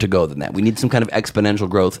more to go than that. We need some kind of exponential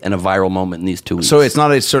growth and a viral moment in these 2 weeks. So it's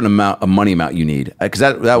not a certain amount of money amount you need, because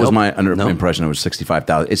that was my impression. It was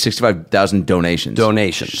 65,000. It's 65,000 donations.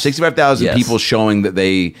 65,000 people showing that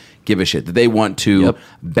they give a shit, that they want to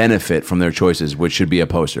benefit from their choices, which should be a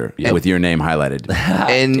poster with your name highlighted.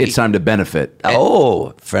 And it's time to benefit.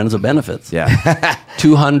 Oh, friends of benefits. Yeah.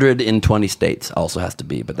 220 states also has to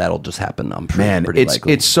be, but that'll just happen. I'm pretty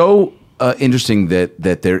likely. It's so interesting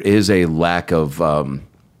that there is a lack of,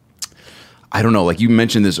 I don't know, like you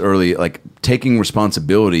mentioned this early, like taking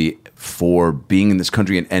responsibility for being in this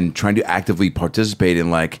country and trying to actively participate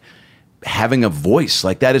in like having a voice.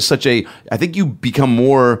 Like that is such a, I think you become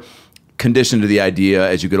more conditioned to the idea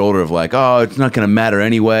as you get older of like, oh, it's not going to matter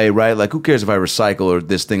anyway, right? Like who cares if I recycle or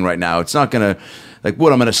this thing right now? It's not going to, like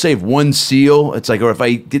what, I'm going to save one seal? It's like, or if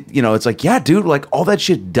I did, it's like, yeah, dude, like all that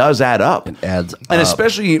shit does add up. It adds up. And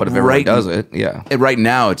especially but if everybody does it, right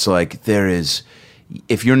now, it's like there is,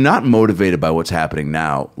 if you're not motivated by what's happening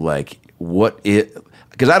now, like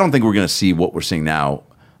because I don't think we're going to see what we're seeing now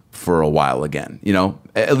for a while again,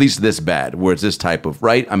 at least this bad, where it's this type of,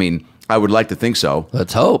 right? I mean, I would like to think so.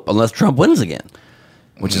 Let's hope, unless Trump wins again.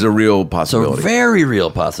 Which is a real possibility. It's a very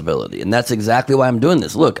real possibility. And that's exactly why I'm doing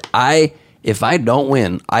this. Look, I if I don't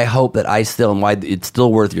win, I hope that I still, and why it's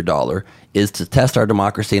still worth your dollar, is to test our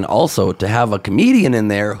democracy and also to have a comedian in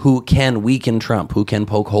there who can weaken Trump, who can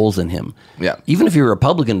poke holes in him. Yeah. Even if you're a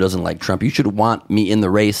Republican who doesn't like Trump, you should want me in the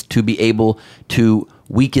race to be able to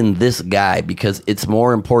weaken this guy, because it's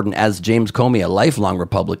more important, as James Comey, a lifelong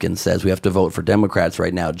Republican, says, we have to vote for Democrats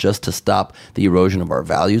right now just to stop the erosion of our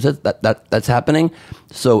values that's happening.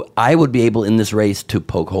 So I would be able in this race to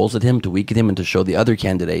poke holes at him, to weaken him, and to show the other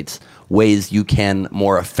candidates ways you can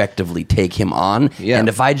more effectively take him on. Yeah. And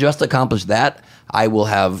if I just accomplish that, I will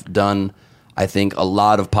have done, I think, a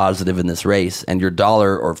lot of positive in this race, and your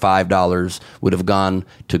 $1 or $5 would have gone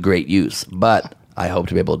to great use. But I hope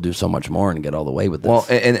to be able to do so much more and get all the way with this. Well,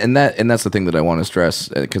 and that's the thing that I want to stress,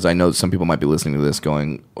 because I know some people might be listening to this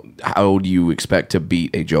going, how do you expect to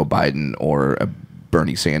beat a Joe Biden or a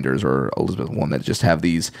Bernie Sanders or Elizabeth Warren that just have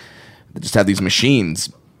these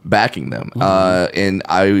machines backing them? And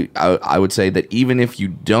I would say that even if you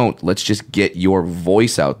don't, let's just get your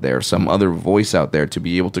voice out there, some other voice out there, to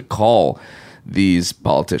be able to call these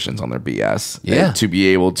politicians on their BS. Yeah. To be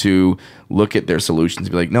able to look at their solutions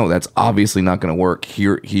and be like, no, that's obviously not going to work.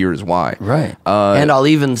 Here's why. Right. And I'll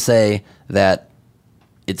even say that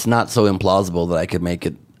it's not so implausible that I could make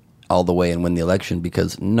it all the way and win the election,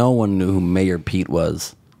 because no one knew who Mayor Pete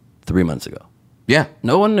was 3 months ago. Yeah.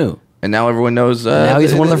 No one knew. And now everyone knows. Now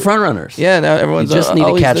he's one of the front runners. Yeah, now everyone's. You just need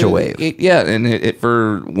to catch a wave. Yeah, and it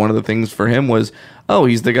for one of the things for him was,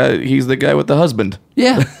 he's the guy. He's the guy with the husband.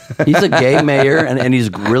 Yeah, he's a gay mayor, and he's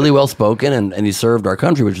really well spoken, and he served our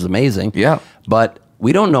country, which is amazing. Yeah, but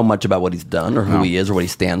we don't know much about what he's done or who he is or what he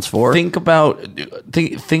stands for. Think about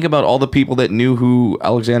all the people that knew who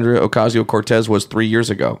Alexandria Ocasio-Cortez was 3 years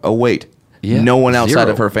ago. Oh wait. Yeah. No one outside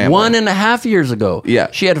of her family. 1.5 years ago. Yeah.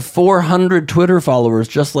 She had 400 Twitter followers,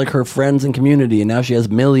 just like her friends and community, and now she has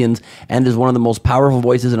millions and is one of the most powerful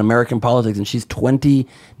voices in American politics, and she's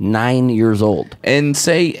 29 years old. And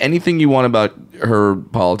say anything you want about her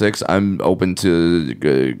politics. I'm open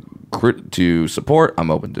to support. I'm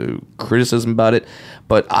open to criticism about it.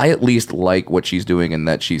 But I at least like what she's doing, and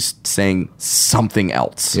that she's saying something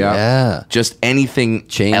else. Yeah. Just anything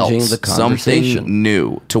Changing else, the conversation. something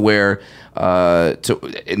new, to where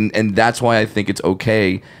and that's why I think it's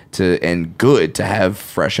okay and good to have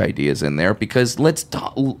fresh ideas in there, because let's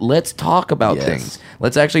talk about things.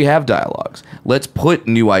 Let's actually have dialogues. Let's put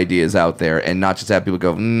new ideas out there and not just have people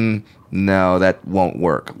go, no, that won't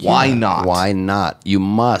work. Why not? Why not? You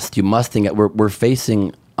must think. We're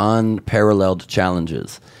facing unparalleled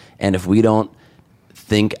challenges, and if we don't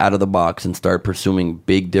think out of the box and start pursuing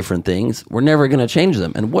big different things, we're never going to change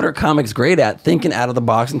them. And what are comics great at? Thinking out of the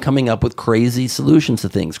box and coming up with crazy solutions to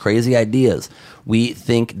things, crazy ideas. We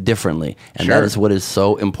think differently, and that is what is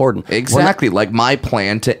so important. Exactly. Like my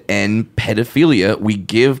plan to end pedophilia, we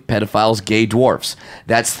give pedophiles gay dwarfs.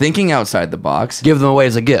 That's thinking outside the box. Give them away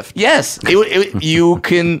as a gift. Yes. You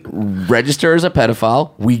can register as a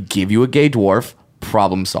pedophile. We give you a gay dwarf.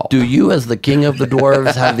 Problem solved. Do you, as the king of the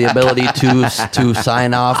dwarves, have the ability to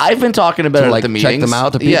sign off? I've been talking about it at the meetings. Check them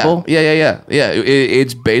out to people? Yeah.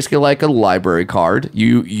 It's basically like a library card.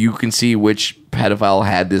 You can see which pedophile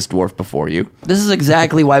had this dwarf before you. This is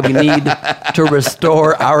exactly why we need to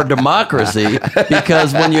restore our democracy,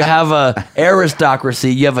 because when you have a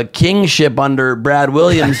aristocracy, you have a kingship under Brad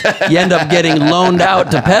Williams, you end up getting loaned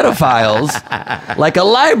out to pedophiles like a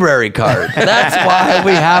library card. That's why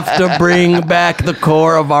we have to bring back the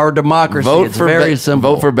core of our democracy. It's very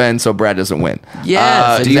simple. Vote for Ben so Brad doesn't win.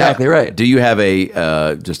 Yes, exactly right. Do you have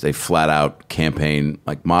a just a flat out campaign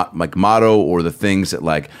like motto, or the things that,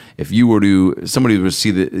 like, if you were to, somebody would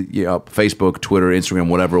see the Facebook, Twitter, Instagram,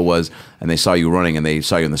 whatever it was, and they saw you running and they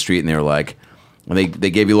saw you in the street and they were like, and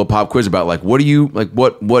they gave you a little pop quiz about like, what do you like,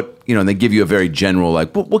 what and they give you a very general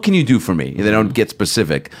like, what can you do for me? They don't get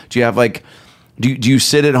specific. Do you have like, do you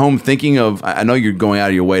sit at home thinking of? I know you're going out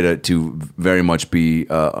of your way to very much be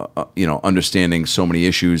understanding so many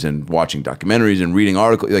issues and watching documentaries and reading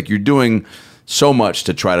articles. Like, you're doing so much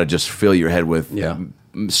to try to just fill your head with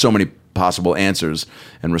so many possible answers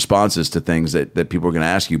and responses to things that people are going to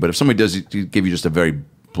ask you. But if somebody does give you just a very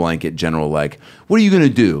blanket general, like, what are you going to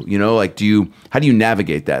do? Like, how do you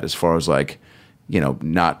navigate that as far as like,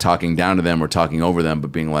 not talking down to them or talking over them,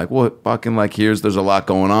 but being like, well, fucking like, there's a lot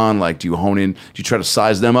going on. Like, do you hone in? Do you try to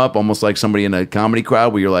size them up almost like somebody in a comedy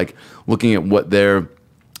crowd where you're like looking at what their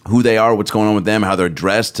who they are, what's going on with them, how they're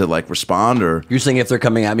dressed to like respond, or you're saying if they're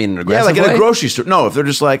coming at me in an aggressive like in way? a grocery store. No, if they're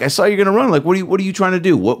just like, I saw you're gonna run. Like, what are you trying to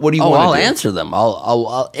do? What do you want to do? I'll answer them.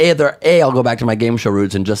 I'll go back to my game show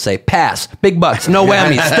roots and just say, pass, big bucks, no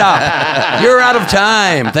whammy, stop. You're out of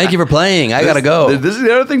time. Thank you for playing. I gotta go. This is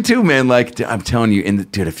the other thing too, man. Like, I'm telling you,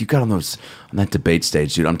 dude, if you got on that debate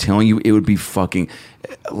stage, dude, I'm telling you, it would be fucking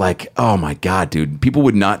like, oh my god, dude, people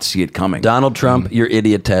would not see it coming. Donald Trump, your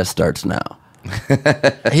idiot test starts now.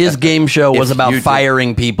 His game show was about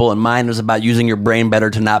firing people, and mine was about using your brain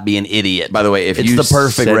better to not be an idiot. By the way, if it's you the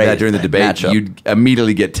perfect said that during the debate, matchup. you'd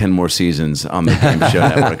immediately get 10 more seasons on the game show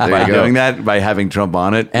network. By doing that, by having Trump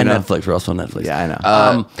on it. And Netflix. We're also on Netflix. Yeah, I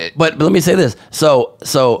know. But let me say this. So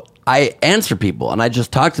I answer people, and I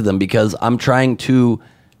just talk to them because I'm trying to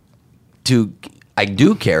I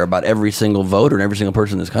do care about every single voter and every single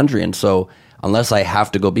person in this country, and so unless I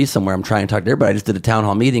have to go be somewhere, I'm trying to talk to everybody. I just did a town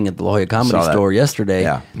hall meeting at the La Jolla Comedy Store yesterday.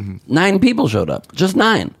 Yeah. 9 people showed up. Just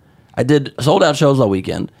 9. I did sold out shows all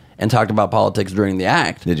weekend and talked about politics during the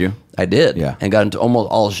act. Did you? I did. Yeah. And got into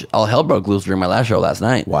almost all hell broke loose during my last show last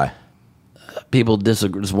night. Why? People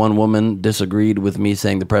disagreed. This one woman disagreed with me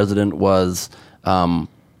saying the president was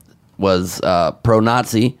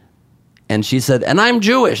pro-Nazi. And she said, and I'm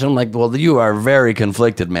Jewish. And I'm like, well, you are very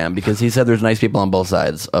conflicted, man, because he said there's nice people on both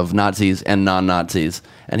sides of Nazis and non-Nazis.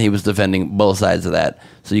 And he was defending both sides of that.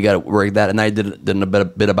 So you got to work that. And I did a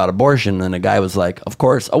bit about abortion. And a guy was like, of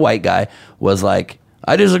course, a white guy was like,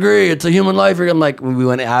 I disagree. It's a human life. I'm like, we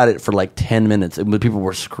went at it for like 10 minutes. People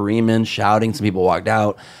were screaming, shouting. Some people walked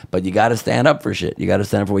out. But you got to stand up for shit. You got to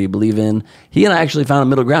stand up for what you believe in. He and I actually found a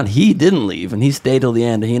middle ground. He didn't leave, and he stayed till the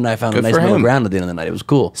end. He and I found a nice middle ground at the end of the night. It was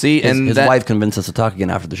cool. See, his wife convinced us to talk again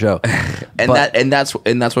after the show. and that's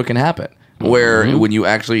what can happen. Where when you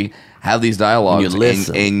actually have these dialogues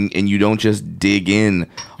and you don't just dig in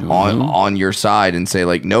on your side and say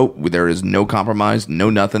like, nope, there is no compromise, no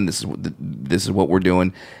nothing. This is what we're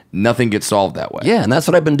doing. Nothing gets solved that way. Yeah, and that's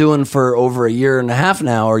what I've been doing for over a year and a half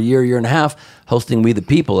now, or year and a half, hosting We the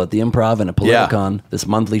People at the Improv and at Politicon, this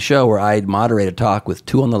monthly show where I moderate a talk with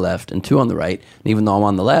 2 on the left and 2 on the right. And even though I'm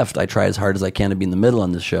on the left, I try as hard as I can to be in the middle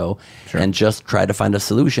on this show and just try to find a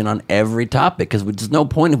solution on every topic, because there's no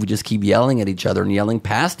point if we just keep yelling at each other and yelling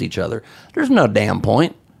past each other. There's no damn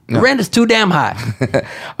point. The rent is too damn high.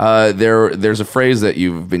 There's a phrase that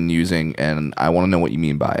you've been using, and I want to know what you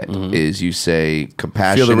mean by it. Is you say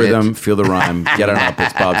compassionate. Feel the rhythm, feel the rhyme, get on up.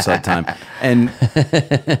 It's bobsled time. And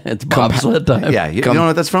it's bobsled time. Yeah, you know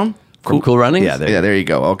what that's from? Cool Runnings? Yeah, there you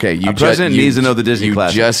go. Okay, the president needs to know the Disney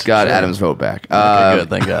classics. You just got Adam's vote back. Okay, good,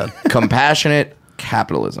 thank God. Compassionate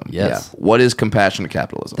capitalism. Yes. Yeah. What is compassionate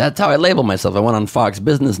capitalism? That's how I label myself. I went on Fox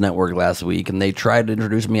Business Network last week, and they tried to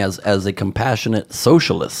introduce me as a compassionate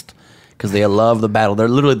socialist, because they love the battle. They're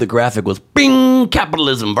literally, the graphic was bing,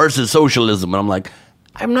 capitalism versus socialism. And I'm like,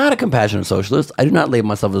 I'm not a compassionate socialist. I do not label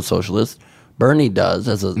myself as a socialist. Bernie does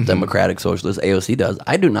as a democratic socialist. AOC does.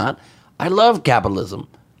 I do not. I love capitalism.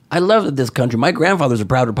 I love that this country. My grandfather's a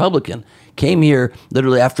proud Republican. Came here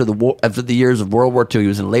literally after the years of World War II. He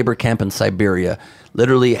was in a labor camp in Siberia.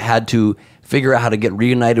 Literally had to figure out how to get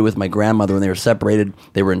reunited with my grandmother when they were separated.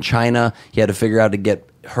 They were in China. He had to figure out how to get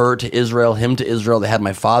her to Israel, him to Israel. They had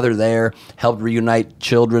my father there, helped reunite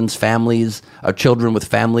children with family,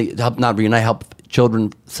 help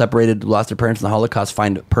children separated, lost their parents in the Holocaust,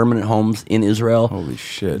 find permanent homes in Israel. Holy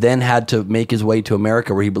shit. Then had to make his way to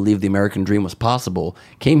America, where he believed the American dream was possible.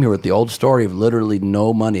 Came here with the old story of literally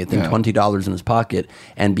no money, I think $20 in his pocket,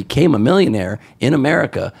 and became a millionaire in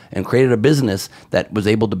America and created a business that was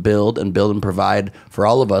able to build and provide for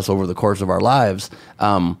all of us over the course of our lives.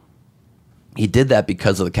 He did that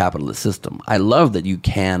because of the capitalist system. I love that you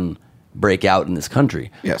can break out in this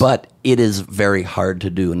country, but it is very hard to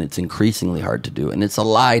do, and it's increasingly hard to do. And it's a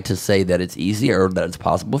lie to say that it's easy or that it's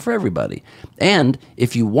possible for everybody. And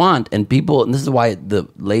if you want, and this is why the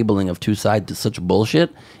labeling of two sides is such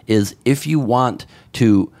bullshit, is if you want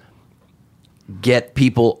to get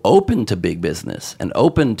people open to big business and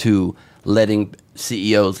open to letting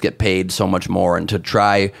CEOs get paid so much more and to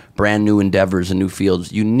try brand new endeavors and new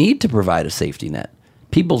fields, you need to provide a safety net.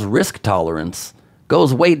 People's risk tolerance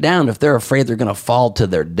goes way down if they're afraid they're going to fall to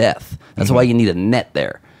their death. That's why you need a net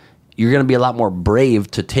there. You're going to be a lot more brave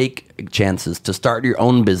to take chances, to start your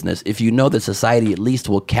own business, if you know that society at least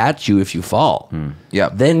will catch you if you fall.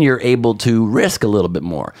 Then you're able to risk a little bit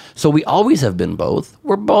more. So we always have been both.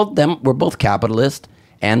 We're both capitalist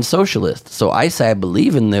and socialist. So I say I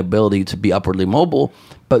believe in the ability to be upwardly mobile,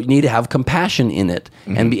 but you need to have compassion in it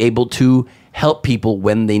and be able to help people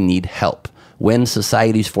when they need help. When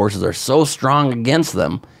society's forces are so strong against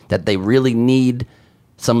them that they really need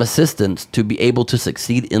some assistance to be able to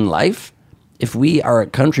succeed in life, if we are a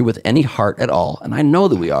country with any heart at all, and I know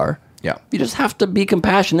that we are, you just have to be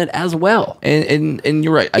compassionate as well. And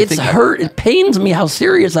you're right. It's hurt. It pains me how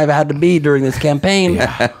serious I've had to be during this campaign.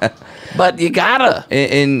 But you gotta.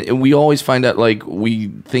 And we always find out, like, we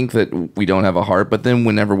think that we don't have a heart, but then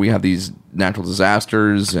whenever we have these natural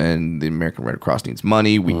disasters and the American Red Cross needs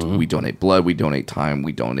money, we donate blood, we donate time,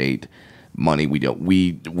 we donate money, we do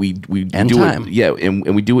time. it,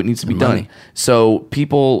 and we do what needs to be done. So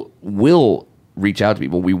people will reach out to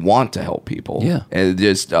people. We want to help people. Yeah. And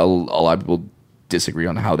just a lot of people disagree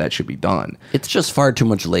on how that should be done. It's just far too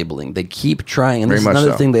much labeling. They keep trying, and this is Very much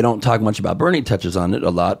another so. thing they don't talk much about. Bernie touches on it a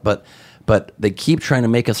lot, but they keep trying to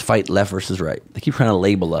make us fight left versus right. They keep trying to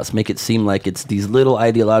label us, make it seem like it's these little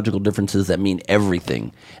ideological differences that mean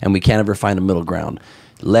everything, and we can't ever find a middle ground.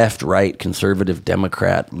 Left, right, conservative,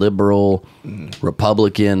 Democrat, liberal,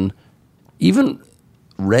 Republican, even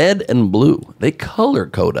red and blue. They color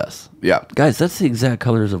code us. Yeah. Guys, that's the exact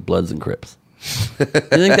colors of Bloods and Crips. You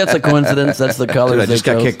think that's a coincidence? That's the colors. Dude, I just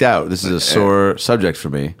they got chose? kicked out. This is a sore subject for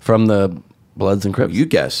me. From the Bloods and Crips. You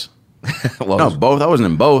guess. Well, No, both. I wasn't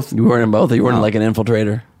in both. You weren't in both. You weren't No. like an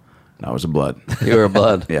infiltrator. I was a blood. You were a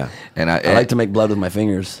blood. Yeah. and I like to make blood with my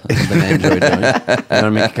fingers. That's something I enjoy doing. You know what I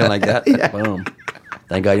mean? Kind of like that. Yeah. Boom.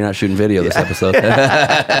 Thank God you're not shooting video this episode.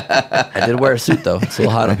 I did wear a suit though. It's a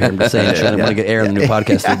little hot up here. I'm just saying. I want to get air in the new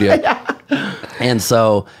podcast studio. And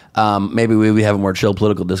so maybe we have a more chill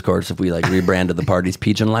political discourse if we like rebranded the parties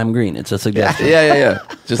peach and lime green. It's a suggestion. Yeah.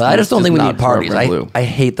 But I just don't think we not need parties. red, blue. I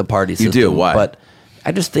hate the party system. do? Why? But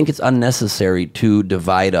I just think it's unnecessary to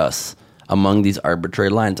divide us among these arbitrary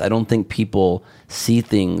lines. I don't think people see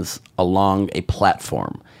things along a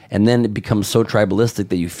platform, and then it becomes so tribalistic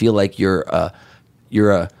that you feel like you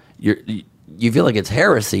feel like it's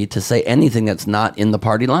heresy to say anything that's not in the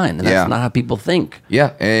party line, and that's not how people think.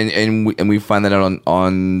 Yeah, and we find that out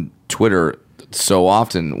on Twitter so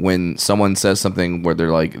often when someone says something where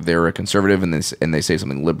they're a conservative and they say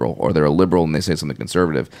something liberal, or they're a liberal and they say something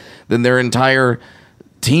conservative, then their entire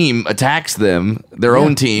team attacks their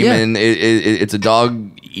own team, and it's a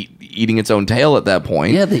dog eating its own tail at that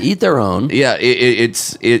point. Yeah, they eat their own. Yeah,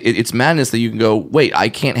 it's madness that you can go, wait, I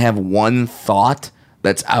can't have one thought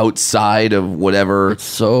that's outside of whatever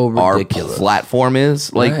so our ridiculous. platform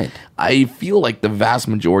is. Like, Right. I feel like the vast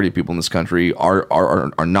majority of people in this country are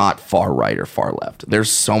not far right or far left. They're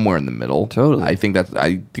somewhere in the middle. Totally. I think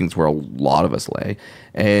that's where a lot of us lay.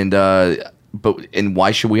 And and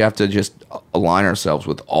why should we have to just align ourselves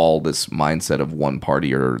with all this mindset of one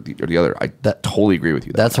party or the other? I totally agree with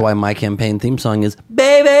you. That's why my campaign theme song is,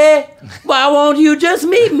 "Baby, why won't you just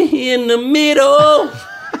meet me in the middle?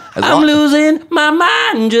 I'm losing my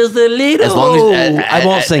mind just a little." As long as I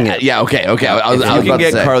won't sing it. Yeah, okay. I was If about you can to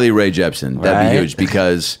get say. Carly Rae Jepsen, that'd Right. be huge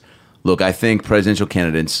because, look, I think presidential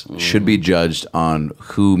candidates should be judged on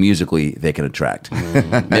who musically they can attract.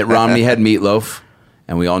 Mitt Romney had Meatloaf,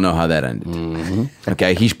 and we all know how that ended.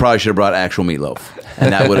 Okay, he probably should have brought actual Meatloaf,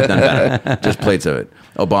 and that would have done better. Just plates of it.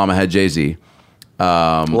 Obama had Jay-Z.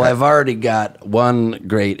 Well, I've already got one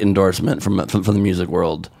great endorsement from the music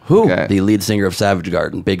world. Who? Okay. The lead singer of Savage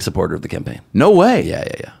Garden, big supporter of the campaign. No way. Yeah.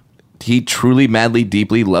 He truly, madly,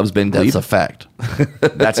 deeply loves Ben Gleib. That's a fact.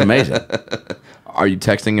 That's amazing. Are you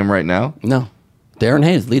texting him right now? No. Darren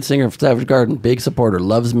Hayes, lead singer of Savage Garden, big supporter,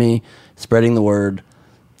 loves me, spreading the word.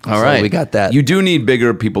 All right. We got that. You do need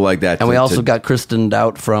bigger people like that. And we also got Kristen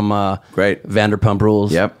Dout from Great. Vanderpump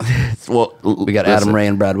Rules. Yep. Well, We got Adam Ray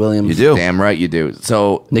and Brad Williams. You do. Damn right you do.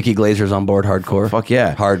 So Nikki Glazer's on board hardcore. Fuck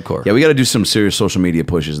yeah. Hardcore. Yeah, we got to do some serious social media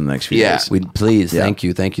pushes in the next few Yeah. days. Please. Yeah. Thank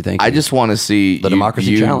you. I just want to see The Democracy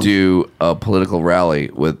you Challenge. do a political rally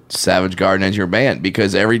with Savage Garden as your band,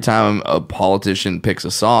 because every time a politician picks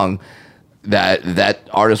a song, that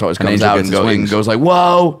artist always comes angel out gets and its goes, wings. like,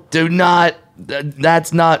 "Whoa, do not.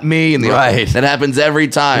 That's not me." And Right. that happens every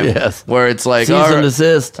time. Yes. Where it's like, Cease all and right,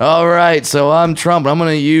 desist. all right, so I'm Trump. I'm going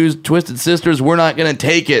to use Twisted Sisters. We're not going to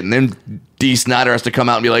take it. And then D. Snyder has to come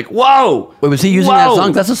out and be like, "Whoa." Wait, was he using that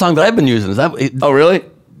song? That's a song that I've been using. Is that? Oh, really?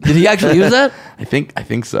 Did he actually use that? I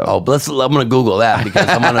think so. Oh, I'm going to Google that because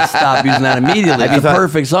I'm going to stop using that immediately. It's a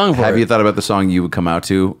perfect song for Have it. you thought about the song you would come out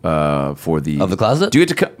to for the Of the Closet? Do you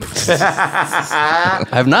get to come? I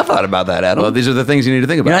have not thought about that, Adam. Well, these are the things you need to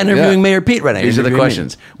think about. You're not interviewing Mayor Pete right now. These You're are the interviewing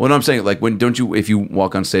questions. Well, no, I'm saying, like, if you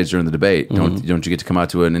walk on stage during the debate, don't you get to come out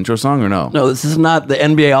to an intro song or no? No, this is not the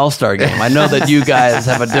NBA All-Star game. I know that you guys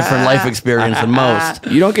have a different life experience than most.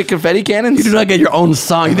 You don't get confetti cannons? You do not get your own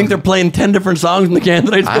song. You think they're playing 10 different songs when the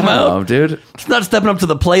candidates I come don't out? know, dude. It's not stepping up to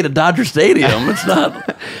the plate at Dodger Stadium. It's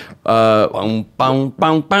not. Bong, bong,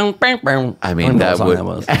 bong, bong, bong, bong. I mean, that would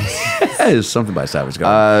that is something by Savage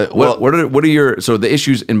Garden. What are your the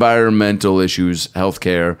issues? Environmental issues,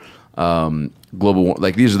 healthcare, global.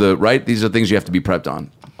 Like these are things you have to be prepped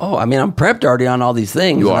on. Oh, I mean, I'm prepped already on all these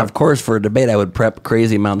things. You are. And of course, for a debate, I would prep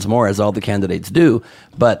crazy amounts more, as all the candidates do.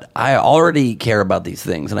 But I already care about these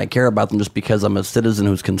things, and I care about them just because I'm a citizen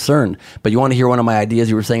who's concerned. But you want to hear one of my ideas?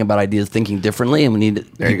 You were saying about ideas thinking differently, and we need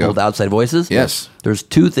people with outside voices? Yes. There's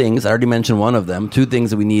two things. I already mentioned one of them. Two things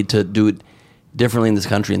that we need to do differently in this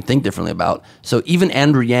country and think differently about. So even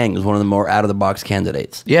Andrew Yang is one of the more out-of-the-box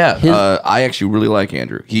candidates. Yeah, I actually really like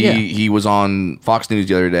Andrew. He was on Fox News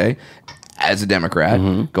the other day as a Democrat,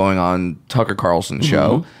 going on Tucker Carlson's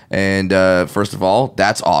show. And first of all,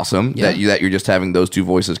 that's awesome that you're just having those two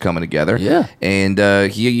voices coming together. Yeah. And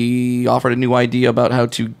he offered a new idea about how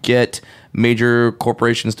to get major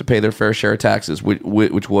corporations to pay their fair share of taxes,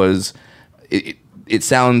 which was, it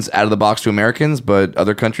sounds out of the box to Americans, but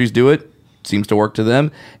other countries do it. Seems to work to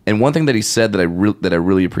them. And one thing that he said that I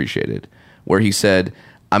really appreciated, where he said,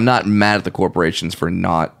 I'm not mad at the corporations for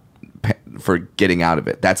getting out of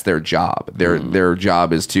it. That's their job. Their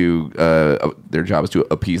job is to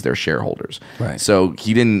appease their shareholders. Right. So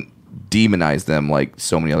he didn't demonize them like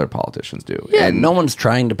so many other politicians do. Yeah, and no one's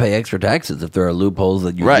trying to pay extra taxes if there are loopholes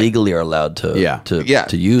that you legally are allowed to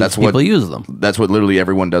use. That's people use them. That's what literally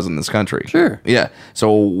everyone does in this country. Sure. Yeah.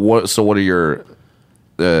 So what are your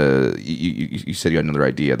you said you had another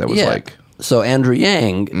idea that was like. So Andrew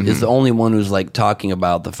Yang is the only one who's like talking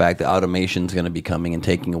about the fact that automation is going to be coming and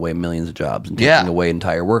taking away millions of jobs and taking away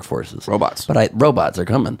entire workforces. Robots. Robots are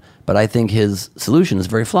coming. But I think his solution is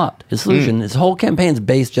very flawed. His solution, his whole campaign is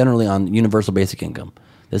based generally on universal basic income.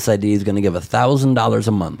 This idea is going to give $1,000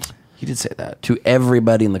 a month. He did say that. To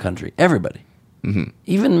everybody in the country. Everybody.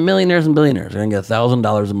 Even millionaires and billionaires are going to get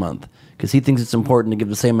 $1,000 a month. Because he thinks it's important to give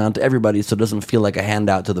the same amount to everybody so it doesn't feel like a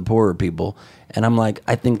handout to the poorer people. And I'm like,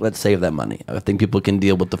 I think let's save that money. I think people can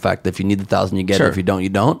deal with the fact that if you need the 1,000, you get it. If you don't, you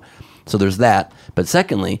don't. So there's that. But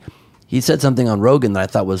secondly, he said something on Rogan that I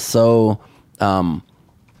thought was so,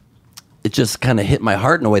 it just kind of hit my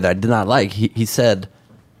heart in a way that I did not like. He said,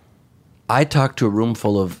 I talked to a room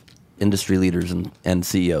full of industry leaders and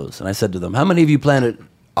CEOs. And I said to them, how many of you plan to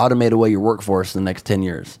automate away your workforce in the next 10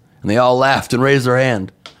 years? And they all laughed and raised their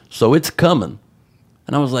hand. So it's coming.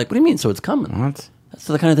 And I was like, what do you mean, so it's coming? What? That's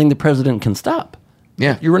the kind of thing the president can stop.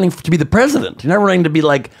 Yeah. You're running to be the president. You're not running to be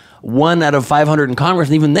like 1 out of 500 in Congress,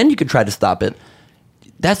 and even then you could try to stop it.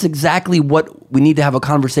 That's exactly what we need to have a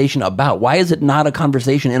conversation about. Why is it not a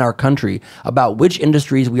conversation in our country about which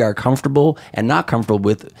industries we are comfortable and not comfortable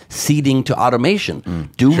with ceding to automation?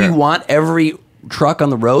 Do we want every truck on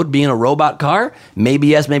the road being a robot car? Maybe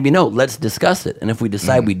yes, maybe no. Let's discuss it. And if we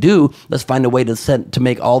decide we do, let's find a way to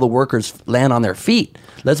make all the workers land on their feet.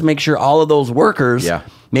 Let's make sure all of those workers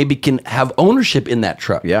maybe can have ownership in that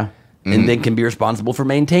truck. Yeah. And they can be responsible for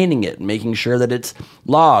maintaining it, making sure that it's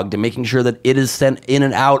logged and making sure that it is sent in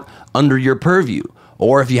and out under your purview.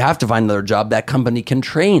 Or if you have to find another job, that company can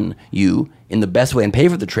train you in the best way and pay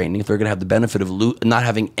for the training. If they're going to have the benefit of not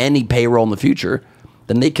having any payroll in the future,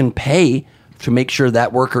 then they can pay to make sure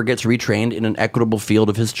that worker gets retrained in an equitable field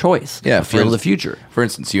of his choice. Yeah, a field of the future. For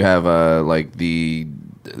instance, you have like the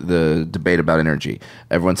debate about energy.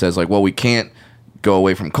 Everyone says like, well, we can't go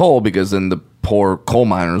away from coal because then the poor coal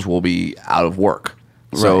miners will be out of work.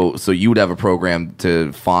 So you would have a program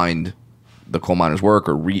to find the coal miners work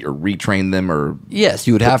or retrain them or yes,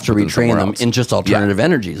 you would have to retrain them in just alternative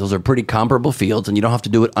energies. Those are pretty comparable fields, and you don't have to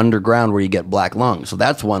do it underground where you get black lung. So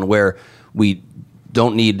that's one where we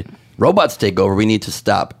don't need robots take over. We need to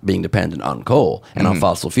stop being dependent on coal and on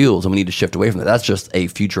fossil fuels, and we need to shift away from that. That's just a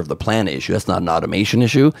future of the planet issue. That's not an automation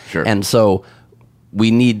issue. Sure. And so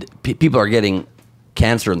we need people are getting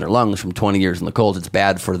cancer in their lungs from 20 years in the cold. It's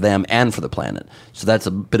bad for them and for the planet. So that's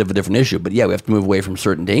a bit of a different issue. But yeah, we have to move away from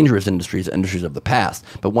certain dangerous industries of the past,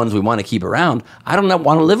 but ones we want to keep around. I don't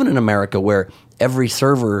want to live in America where every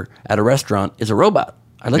server at a restaurant is a robot.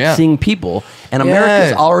 I like seeing people, and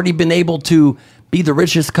America's already been able to be the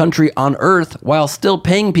richest country on earth while still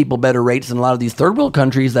paying people better rates than a lot of these third world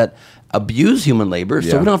countries that abuse human labor.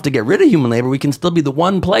 So we don't have to get rid of human labor. We can still be the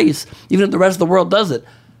one place, even if the rest of the world does it,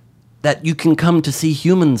 that you can come to see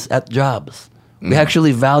humans at jobs. We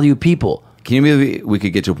actually value people. Can you believe we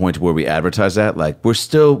could get to a point where we advertise that? Like,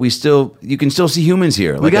 you can still see humans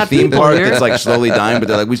here. Like got a theme people park here. that's like slowly dying, but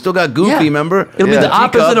they're like, we still got Goofy, remember? It'll be the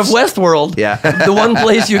opposite of Westworld. Yeah. The one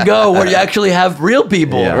place you go where you actually have real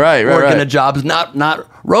people working at jobs, not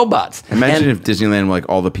robots. Imagine if Disneyland, like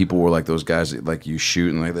all the people were like those guys that like you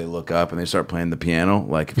shoot and like they look up and they start playing the piano.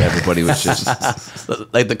 Like if everybody was just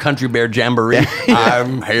like the Country Bear Jamboree.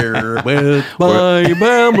 I'm here with my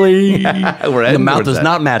family. The mouth does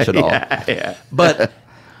not match at all. Yeah. But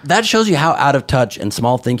that shows you how out of touch and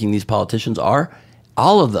small thinking these politicians are.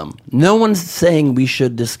 All of them. No one's saying we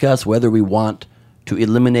should discuss whether we want to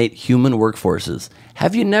eliminate human workforces.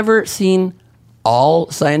 Have you never seen all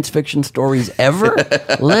science fiction stories ever?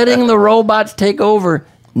 Letting the robots take over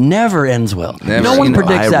never ends well. Never. No one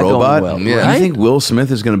predicts that going well. Yeah. Right? You think Will Smith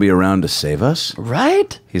is going to be around to save us?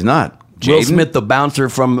 Right? He's not. Will Jaden? Smith, the bouncer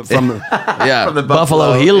from Yeah. From the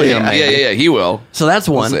Buffalo Helium. Yeah, he will. So that's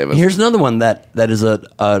one. save us. Here's another one that is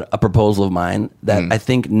a proposal of mine that I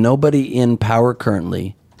think nobody in power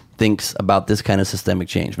currently thinks about this kind of systemic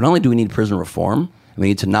change. But not only do we need prison reform, we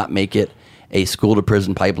need to not make it a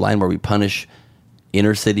school-to-prison pipeline where we punish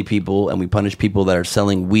inner-city people and we punish people that are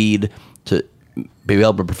selling weed to be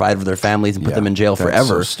able to provide for their families and put them in jail that's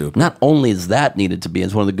forever. so stupid. Not only is that needed to be,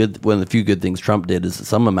 it's one of the few good things Trump did is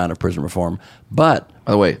some amount of prison reform. But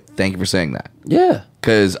By the way, thank you for saying that. yeah,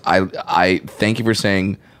 Because I thank you for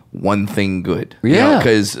saying one thing good. Yeah.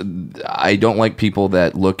 Because I don't like people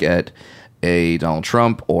that look at a Donald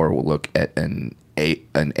Trump or will look at an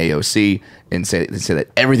AOC and say that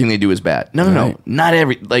everything they do is bad. No. Not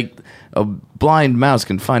every, like, a blind mouse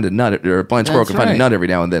can find a nut, or a blind squirrel That's can find a right. nut every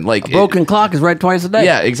now and then. Like a broken clock is right twice a day.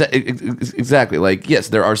 Yeah, exactly. Like, yes,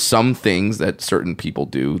 there are some things that certain people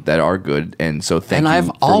do that are good, and so thank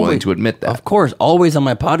you for willing to admit that. Of course, always on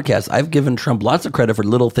my podcast, I've given Trump lots of credit for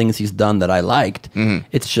little things he's done that I liked.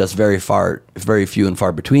 It's just very few and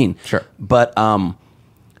far between. Sure. But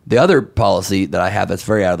the other policy that I have that's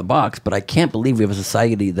very out of the box, but I can't believe we have a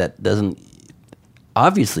society that doesn't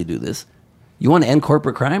obviously do this. You want to end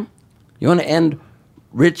corporate crime? You want to end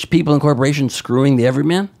rich people and corporations screwing the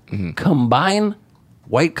everyman? Combine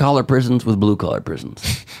white-collar prisons with blue-collar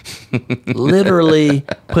prisons. Literally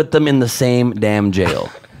put them in the same damn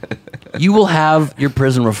jail. You will have your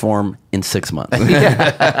prison reform in 6 months.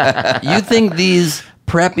 You think these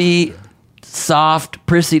preppy, soft,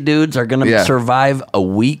 prissy dudes are going to survive a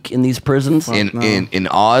week in these prisons? In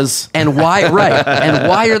Oz? And why, right? And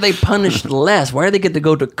why are they punished less? Why do they get to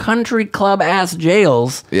go to country club ass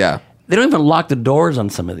jails? Yeah. They don't even lock the doors on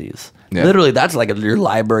some of these. Yeah. Literally, that's like your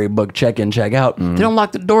library book check in, check out. They don't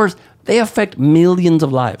lock the doors. They affect millions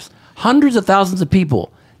of lives, hundreds of thousands of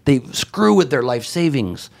people. They screw with their life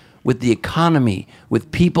savings, with the economy,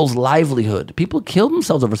 with people's livelihood. People kill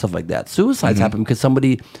themselves over stuff like that. Suicides happen because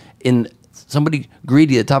somebody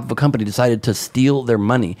greedy at the top of a company decided to steal their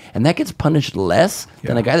money, and that gets punished less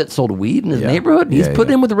than a guy that sold weed in his neighborhood. He's put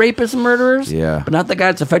in with rapists and murderers, but not the guy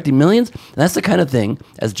that's affecting millions. And that's the kind of thing,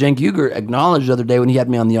 as Cenk Uygur acknowledged the other day when he had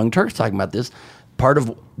me on the Young Turks talking about this, part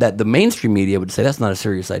of that the mainstream media would say that's not a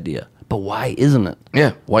serious idea. But why isn't it?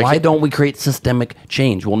 Yeah. Why don't we create systemic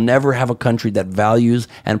change? We'll never have a country that values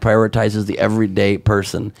and prioritizes the everyday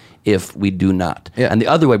person if we do not. Yeah. And the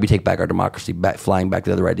other way we take back our democracy, flying back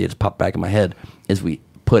the other idea, just popped back in my head, is we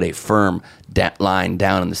put a firm line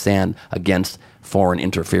down in the sand against foreign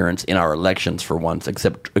interference in our elections for once,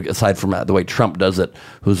 except aside from the way Trump does it,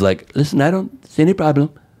 who's like, listen, I don't see any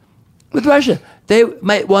problem with Russia. They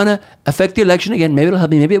might want to affect the election again. Maybe it'll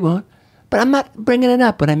help me, maybe it won't. But I'm not bringing it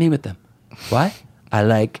up when I meet with them. Why? I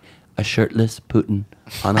like a shirtless Putin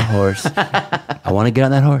on a horse. I want to get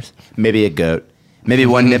on that horse. maybe a goat, maybe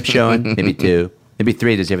one nip showing, maybe two, maybe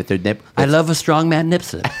three. Does he have a third nip? I love a strong man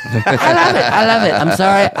Nipson. I love it. I'm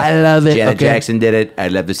sorry. I love it. Janet Okay. Jackson did it.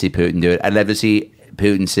 I'd love to see Putin do it. I'd love to see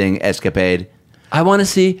Putin sing Escapade. I want to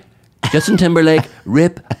see Justin Timberlake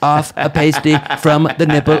rip off a pasty from the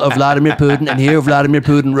nipple of Vladimir Putin and hear Vladimir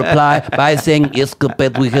Putin reply by saying,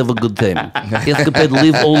 Escapade, we have a good time. Escapade,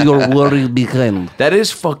 leave all your worries behind. That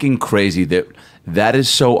is fucking crazy. That is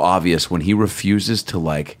so obvious when he refuses to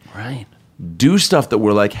like Right. do stuff that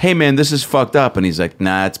we're like, hey man, this is fucked up, and he's like,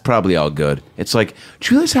 nah, it's probably all good. It's like, do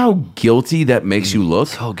you realize how guilty that makes you look?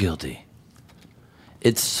 So guilty.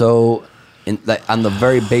 It's so... on the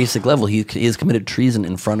very basic level, he has committed treason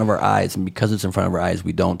in front of our eyes, and because it's in front of our eyes,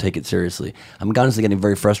 we don't take it seriously. I'm honestly getting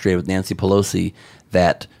very frustrated with Nancy Pelosi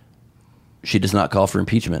that she does not call for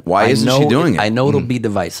impeachment. Why isn't she doing it? I know it'll be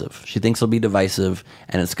divisive. She thinks it'll be divisive,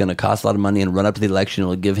 and it's going to cost a lot of money and run up to the election.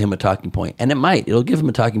 It'll give him a talking point. And it might. It'll give him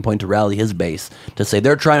a talking point to rally his base, to say,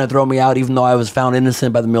 they're trying to throw me out even though I was found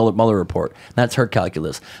innocent by the Mueller report. That's her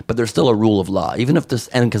calculus. But there's still a rule of law, even if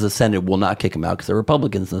because the Senate will not kick him out because they're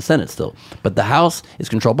Republicans in the Senate still. But the House is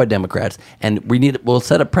controlled by Democrats, and we'll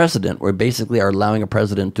set a precedent where basically are allowing a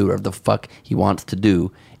president to do whatever the fuck he wants to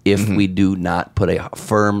do if we do not put a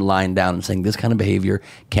firm line down and saying this kind of behavior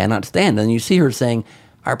cannot stand. And you see her saying,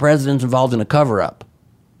 our president's involved in a cover-up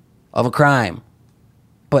of a crime,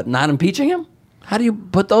 but not impeaching him? How do you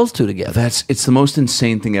put those two together? It's the most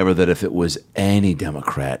insane thing ever that if it was any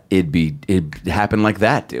Democrat, it'd happen like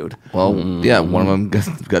that, dude. Well, yeah, one of them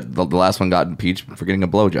got the last one got impeached for getting a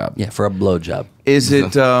blowjob. Yeah, for a blowjob. Is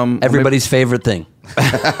it everybody's favorite thing?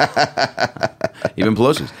 Even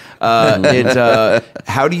Pelosi's.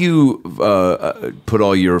 How do you put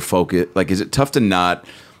all your focus? Like, is it tough to not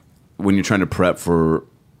when you're trying to prep for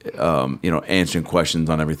answering questions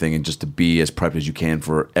on everything and just to be as prepped as you can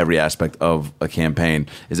for every aspect of a campaign?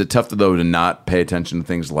 Is it tough though to not pay attention to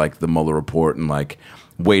things like the Mueller report and like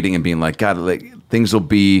waiting and being like, God, like things will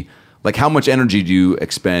be like, how much energy do you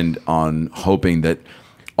expend on hoping that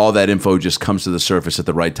all that info just comes to the surface at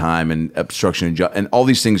the right time and obstruction and all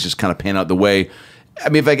these things just kind of pan out the way? I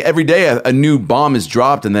mean, if like every day a new bomb is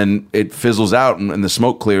dropped and then it fizzles out and the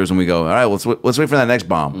smoke clears and we go, all right, let's wait for that next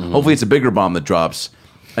bomb. Mm-hmm. Hopefully it's a bigger bomb that drops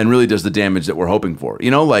and really does the damage that we're hoping for.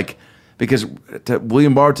 Because to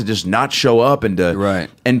William Barr to just not show up and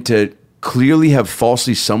to clearly have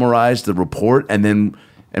falsely summarized the report and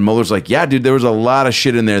Mueller's like, yeah, dude, there was a lot of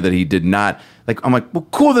shit in there that he did not. Like, I'm like, well,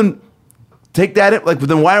 cool, then take that. Like,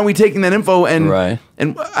 then why aren't we taking that info? And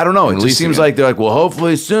I don't know. It just seems like they're like, well,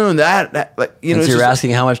 hopefully soon that like, so you're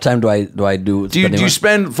asking how much time do I do? Do you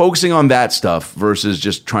spend focusing on that stuff versus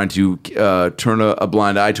just trying to turn a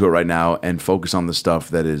blind eye to it right now and focus on the stuff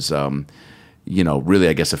that is, really,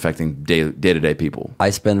 I guess, affecting day-to-day people? I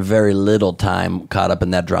spend very little time caught up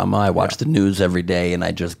in that drama. I watch the news every day, and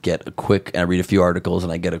I just get I read a few articles,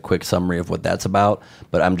 and I get a quick summary of what that's about.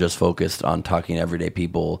 But I'm just focused on talking to everyday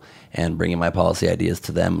people and bringing my policy ideas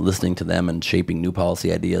to them, listening to them, and shaping new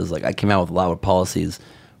policy ideas. Like, I came out with a lot of policies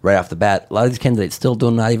right off the bat. A lot of these candidates still do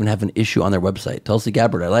not even have an issue on their website. Tulsi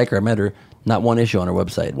Gabbard, I like her, I met her. Not one issue on her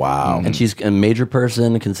website. Wow. And she's a major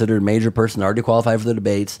person, considered a major person, already qualified for the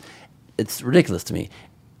debates. It's ridiculous to me.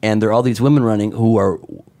 And there are all these women running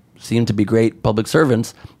who seem to be great public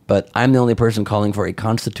servants, but I'm the only person calling for a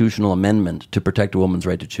constitutional amendment to protect a woman's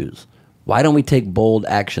right to choose. Why don't we take bold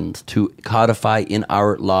actions to codify in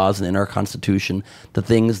our laws and in our Constitution the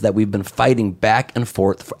things that we've been fighting back and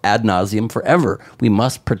forth for ad nauseum forever? We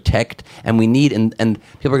must protect, and we need, and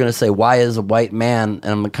people are going to say, why is a white man,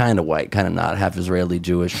 and I'm kind of white, kind of not, half Israeli,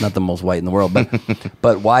 Jewish, not the most white in the world,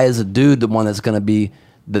 but why is a dude the one that's going to be,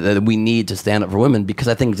 that we need to stand up for women? Because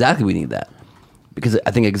I think exactly we need that. Because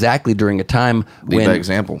I think exactly during a time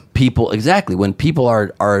when people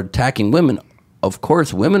are attacking women, of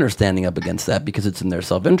course, women are standing up against that because it's in their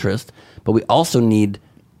self-interest. But we also need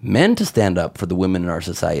men to stand up for the women in our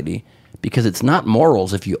society because it's not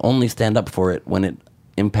morals if you only stand up for it when it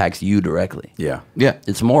impacts you directly. Yeah.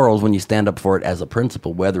 It's morals when you stand up for it as a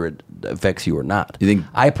principle, whether it affects you or not.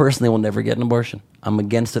 I personally will never get an abortion. I'm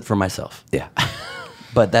against it for myself. Yeah.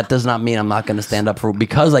 But that does not mean I'm not going to stand up for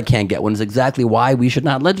because I can't get one. Is exactly why we should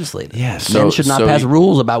not legislate it. Yeah, men should not pass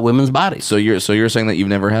rules about women's bodies. So you're saying that you've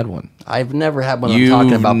never had one? I've never had one. I'm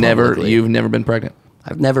talking about publicly. You've never been pregnant?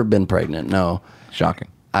 I've never been pregnant. No. Shocking.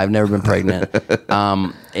 I've never been pregnant.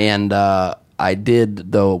 I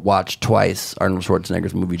did though watch twice Arnold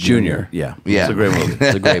Schwarzenegger's movie Junior. Yeah. It's a great movie.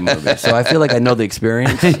 It's a great movie. So I feel like I know the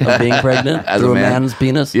experience of being pregnant through a man's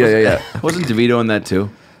penis. Yeah. Wasn't DeVito in that too?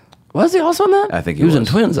 Was he also in that? I think he was in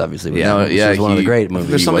Twins, obviously. It was one of the great movies.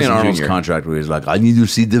 There's something in Arnold's contract where he's like, I need to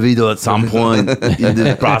see DeVito at some point in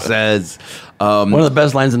this process. One of the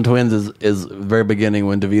best lines in Twins is very beginning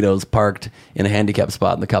when DeVito's parked in a handicapped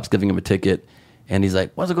spot and the cop's giving him a ticket. And he's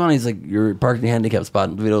like, what's going on? He's like, you're parked in a handicapped spot.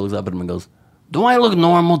 And DeVito looks up at him and goes, do I look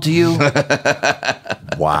normal to you?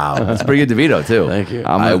 Wow, that's pretty good DeVito too. Thank you.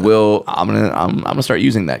 I'm gonna start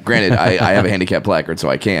using that. Granted, I have a handicap placard, so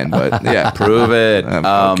I can. But yeah, prove it.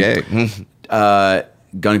 Okay.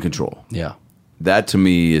 Gun control. Yeah, that to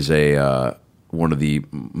me is one of the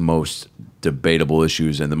most debatable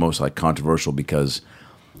issues and the most controversial because,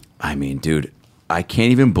 I mean, dude, I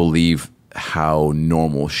can't even believe how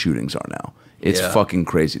normal shootings are now. It's fucking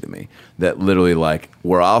crazy to me that literally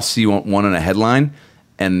where I'll see one in a headline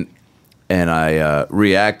and I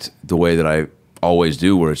react the way that I always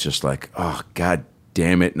do, where it's just like, oh, God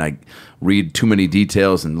damn it. And I read too many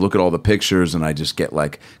details and look at all the pictures and I just get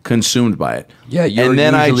consumed by it. Yeah, you're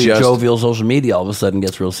usually jovial social media all of a sudden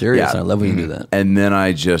gets real serious. Yeah. And I love when you do that. And then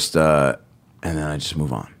I just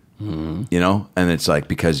move on, and it's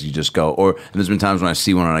because you just go, and there's been times when I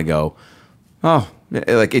see one and I go, oh,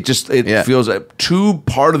 it feels too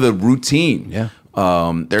part of the routine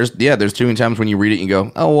There's too many times when you read it and you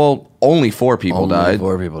go, oh, well, only 4 people died.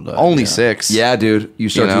 Only 6. Yeah, dude. You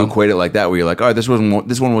start to equate it like that, where you're like, all right, this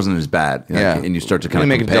one wasn't as bad. And you start to kind of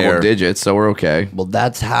make compare. it double digits, so we're okay. Well,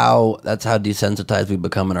 that's how desensitized we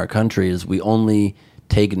become in our country. Is we only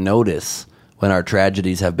take notice when our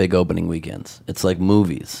tragedies have big opening weekends. It's like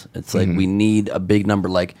movies. It's like we need a big number,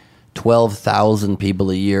 like 12,000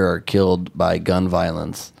 people a year are killed by gun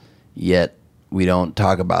violence, yet we don't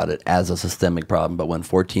talk about it as a systemic problem. But when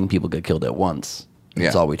 14 people get killed at once,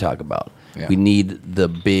 that's all we talk about. Yeah. We need the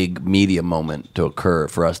big media moment to occur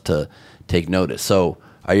for us to take notice. So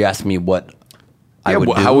are you asking me what I would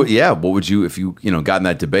do? What would you, if you got in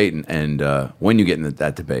that debate and when you get in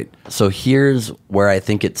that debate? So here's where I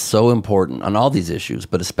think it's so important on all these issues,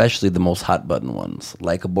 but especially the most hot button ones,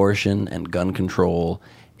 like abortion and gun control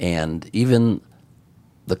and even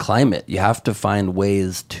the climate. You have to find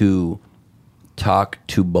ways to talk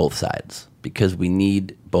to both sides because we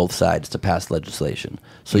need both sides to pass legislation.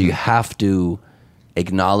 So you have to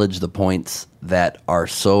acknowledge the points that are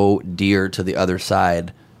so dear to the other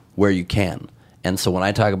side where you can. And so when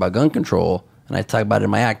I talk about gun control, and I talk about it in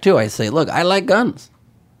my act too, I say, look, I like guns.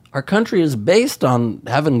 Our country is based on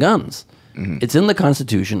having guns. It's in the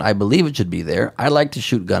Constitution. I believe it should be there. I like to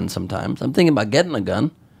shoot guns sometimes. I'm thinking about getting a gun.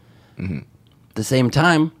 At the same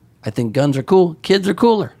time, I think guns are cool. Kids are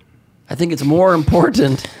cooler. I think it's more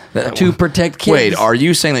important to protect kids. Wait, are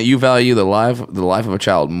you saying that you value the life of a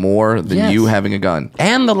child more than you having a gun?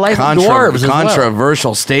 And the life of dwarves as well.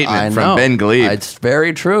 Controversial statement from Ben Gleib. It's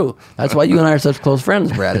very true. That's why you and I are such close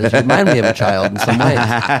friends, Brad. You remind me of a child in some ways.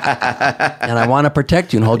 And I want to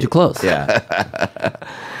protect you and hold you close. Yeah.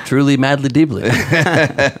 Truly, madly, deeply.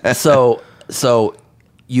 So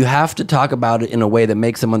you have to talk about it in a way that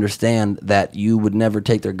makes them understand that you would never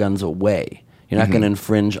take their guns away. You're not going to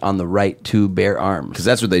infringe on the right to bear arms. Because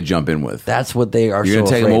that's what they jump in with. That's what they are. You're going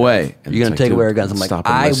to take them away. You're going to take away our guns. I'm like,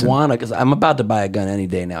 I want to, because I'm about to buy a gun any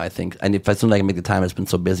day now, I think. And if I soon I can make the time, it's been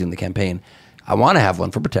so busy in the campaign. I want to have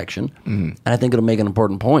one for protection. And I think it'll make an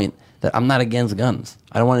important point that I'm not against guns.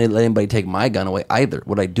 I don't want to let anybody take my gun away either.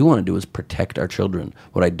 What I do want to do is protect our children.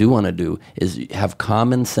 What I do want to do is have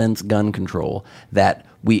common sense gun control that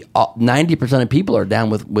 90% of people are down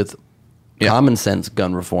with common sense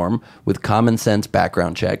gun reform, with common sense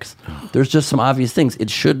background checks. There's just some obvious things. It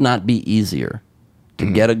should not be easier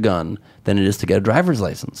to get a gun than it is to get a driver's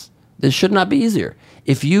license. This should not be easier.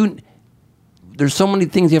 There's so many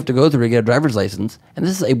things you have to go through to get a driver's license, and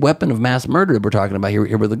this is a weapon of mass murder that we're talking about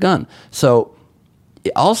here with a gun. So,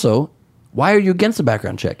 also, why are you against a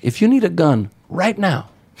background check? If you need a gun right now,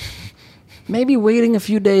 maybe waiting a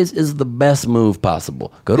few days is the best move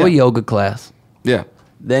possible. Go to a yoga class. Yeah.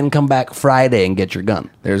 Then come back Friday and get your gun.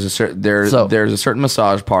 There's a certain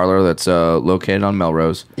massage parlor that's located on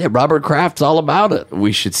Melrose. Yeah, Robert Kraft's all about it.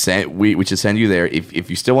 We should send you there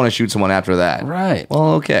if you still want to shoot someone after that. Right.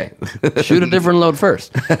 Well, okay. Shoot a different load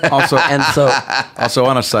first. Also,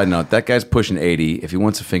 on a side note, that guy's pushing 80. If he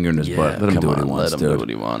wants a finger in his butt, let him do what he wants. Let him do what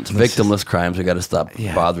he wants. Victimless crimes. We got to stop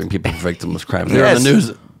bothering people for victimless crimes. They're on the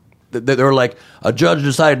news. They were like, a judge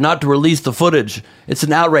decided not to release the footage. It's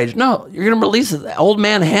an outrage. No, you're going to release the old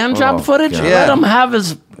man hand job footage? God. Let him have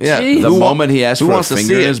his... The moment he asked for a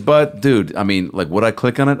finger in his butt, dude, I mean, like, would I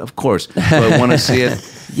click on it? Of course. Do I want to see it?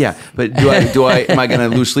 Yeah. But am I going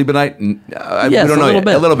to lose sleep at night? Yes, we don't know yet.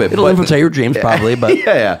 A little bit. It'll infiltrate your dreams, probably. But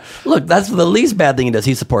yeah. Look, that's the least bad thing he does.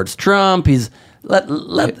 He supports Trump. He's... Let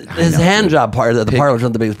his hand job part of the parlor is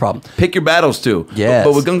not the biggest problem. Pick your battles too. Yes.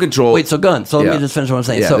 But with gun control. Wait, so guns. So let me just finish what I'm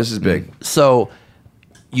saying. Yeah, so, this is big. So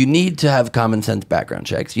you need to have common sense background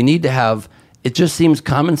checks. You need to have, it just seems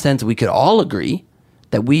common sense. We could all agree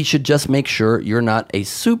that we should just make sure you're not a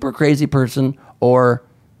super crazy person or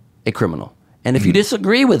a criminal. And if you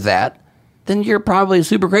disagree with that, then you're probably a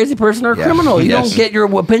super crazy person or a criminal. You don't get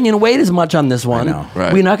your opinion weighed as much on this one. I know,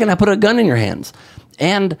 right. We're not going to put a gun in your hands.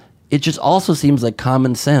 And it just also seems like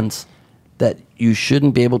common sense that you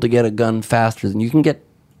shouldn't be able to get a gun faster than you can get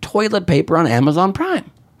toilet paper on Amazon Prime.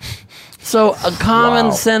 So a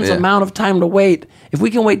common sense amount of time to wait. If we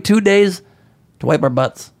can wait 2 days to wipe our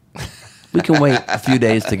butts, we can wait a few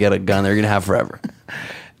days to get a gun they're going to have forever.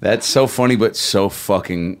 That's so funny, but so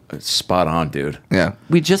fucking spot on, dude. Yeah.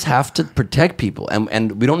 We just have to protect people,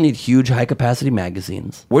 and we don't need huge, high-capacity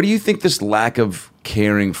magazines. Where do you think this lack of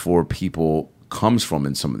caring for people comes from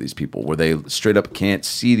in some of these people, where they straight up can't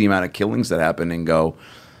see the amount of killings that happen and go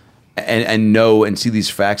and know and see these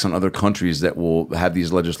facts on other countries that will have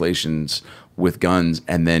these legislations with guns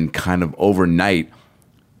and then kind of overnight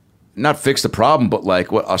not fix the problem, but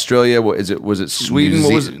like what Australia, was it Sweden?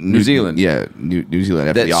 What was it? New Zealand. Yeah, New Zealand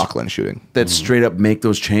after the Auckland shooting. That straight up make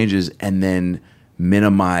those changes and then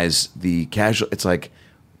minimize the casual. It's like,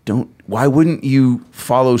 why wouldn't you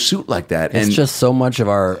follow suit like that? It's just so much of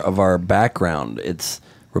our background. It's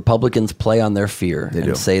Republicans play on their fear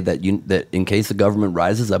and say that that in case the government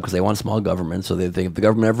rises up, because they want small government, so they think if the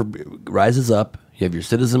government ever rises up, you have your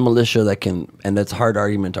citizen militia that can, and that's a hard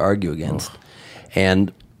argument to argue against.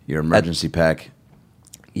 And your emergency pack.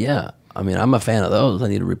 Yeah, I mean, I'm a fan of those. I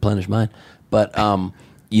need to replenish mine, but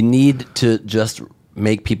you need to just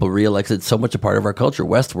make people realize it's so much a part of our culture.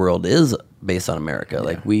 Westworld is based on America. Yeah.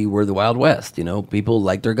 Like, we were the Wild West, people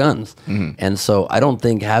like their guns. Mm-hmm. And so I don't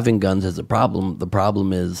think having guns is a problem. The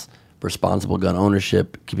problem is responsible gun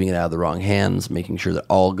ownership, keeping it out of the wrong hands, making sure that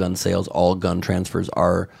all gun sales, all gun transfers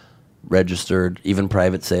are registered, even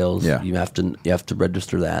private sales. Yeah. You have to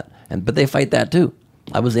register that. But they fight that too.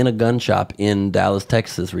 I was in a gun shop in Dallas,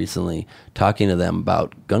 Texas recently, talking to them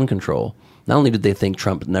about gun control. Not only did they think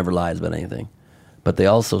Trump never lies about anything, but they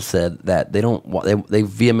also said that they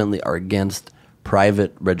vehemently are against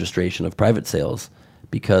private registration of private sales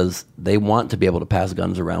because they want to be able to pass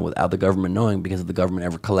guns around without the government knowing, because if the government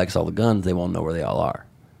ever collects all the guns, they won't know where they all are.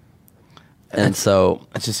 And so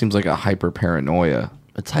it just seems like a hyper paranoia.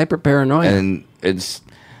 It's hyper paranoia, and it's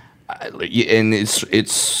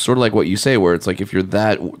sort of like what you say, where it's like, if you're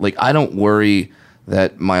that, like, I don't worry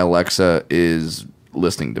that my Alexa is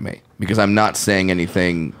listening to me because I'm not saying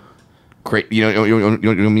anything crazy. You know what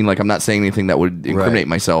I mean? Like, I'm not saying anything that would incriminate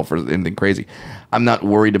myself or anything crazy. I'm not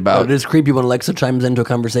worried about. It is creepy when Alexa chimes into a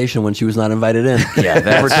conversation when she was not invited in.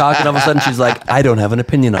 Yeah, we're talking. All of a sudden, she's like, "I don't have an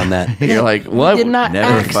opinion on that." You're like, "What?" Did not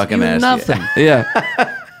never fucking ask nothing. Yeah.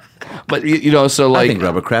 But so like, I think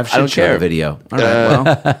Rubbercraft should I don't show care. a video. All right, well,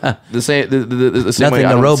 the same Nothing way.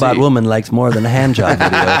 A robot woman likes more than a hand job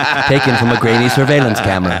video taken from a grainy surveillance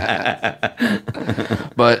camera.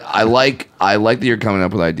 But I like that you're coming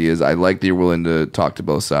up with ideas. I like that you're willing to talk to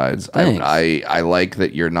both sides. I like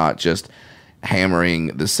that you're not just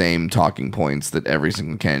hammering the same talking points that every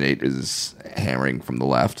single candidate is hammering from the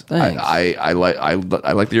left. I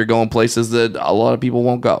like that you're going places that a lot of people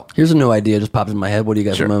won't go. Here's a new idea just popped in my head. What do you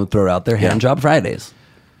guys want to throw out there? Hand job Fridays.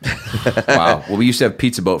 Wow. Well, we used to have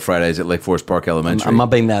Pizza Boat Fridays at Lake Forest Park Elementary. I'm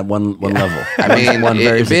upping that one level. I mean, one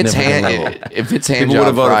very if it's hand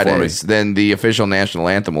job voted Fridays, then the official national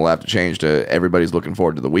anthem will have to change to "Everybody's Looking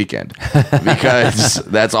Forward to the Weekend," because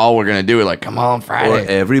that's all we're gonna do. We're like, come on, Friday! Or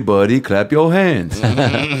everybody clap your hands.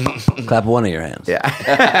 Clap one of your hands.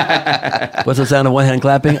 Yeah. What's the sound of one hand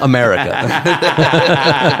clapping? America.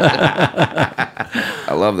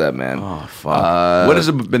 I love that, man. Oh, fuck. What has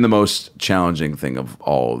been the most challenging thing of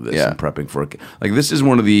all of this in prepping for it? Like, this is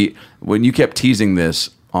one of the, when you kept teasing this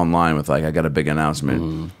online with, like, I got a big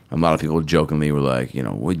announcement, a lot of people jokingly were like,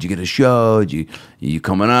 did you get a show? Did you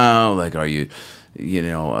coming out? Like, are you, did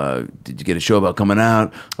you get a show about coming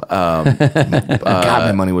out? God,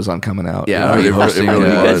 my money was on coming out. Yeah, are you hosting? You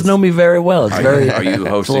guys know me very well. It's are you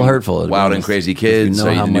hosting? It's a little hurtful. Wild and Crazy Kids?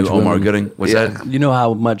 Are you the new Omar Gooding? What's that? You know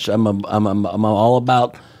how much I'm all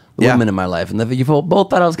about the women in my life, and you both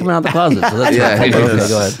thought I was coming out of the closet. So that's okay, go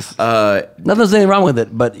ahead. Nothing's anything wrong with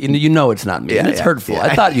it, but you know it's not me. And it's hurtful.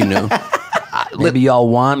 I thought you knew. Maybe y'all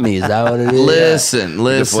want me. Is that what it is?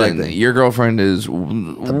 Listen. Your girlfriend is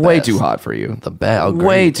way too hot for you. The best.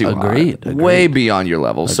 Way too hot. Agreed. Way beyond your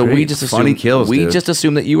level. So we just assumed, just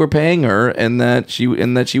assumed that you were paying her and that she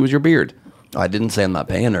was your beard. I didn't say I'm not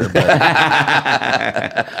paying her, but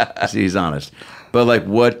see, he's honest. But like,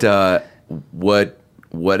 was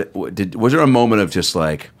there a moment of just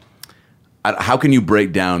like, how can you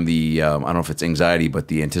break down the, I don't know if it's anxiety, but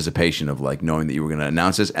the anticipation of like knowing that you were going to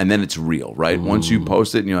announce this, and then it's real, right? Once you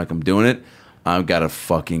post it and you're like, I'm doing it, I've got to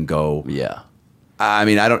fucking go. Yeah. I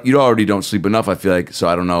mean, you already don't sleep enough, I feel like, so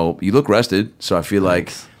I don't know. You look rested, so I feel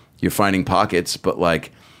like you're finding pockets, but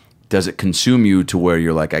like, does it consume you to where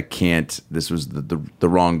you're like, I can't, this was the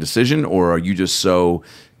wrong decision, or are you just so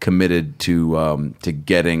committed to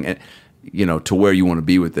getting, to where you want to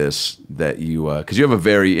be with this that you, because you have a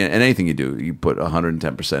very, and anything you do, you put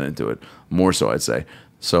 110% into it, more so I'd say.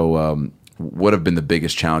 So what have been the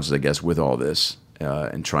biggest challenges, I guess, with all this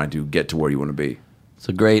and trying to get to where you want to be? It's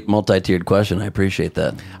a great multi-tiered question. I appreciate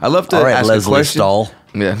that. I love to ask Leslie a question. Stahl.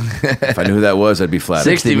 Yeah. If I knew who that was, I'd be flattered.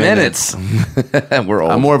 60 minutes. We're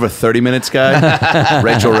old. I'm more of a 30 minutes guy.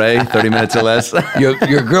 Rachel Ray, 30 minutes or less. Your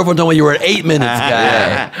girlfriend told me you were an 8 minutes guy.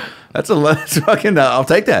 Yeah. That's fucking. I'll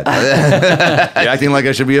take that. You're acting like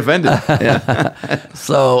I should be offended. Yeah.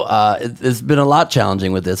 So it's been a lot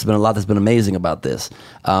challenging with this. It's been a lot that's been amazing about this.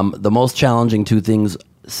 The most challenging two things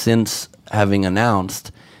since having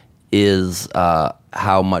announced is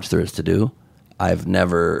how much there is to do. I've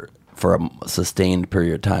never, for a sustained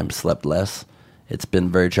period of time, slept less. It's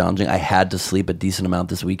been very challenging. I had to sleep a decent amount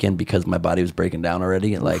this weekend because my body was breaking down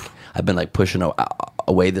already. And like I've been like pushing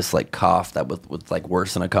away this like cough that was like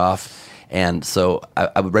worse than a cough. And so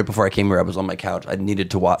I right before I came here, I was on my couch. I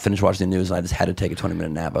needed to finish watching the news, and I just had to take a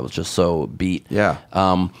 20-minute nap. I was just so beat. Yeah.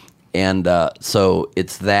 So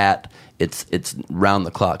it's that. It's round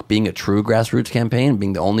the clock. Being a true grassroots campaign,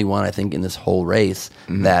 being the only one I think in this whole race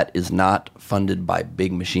that is not funded by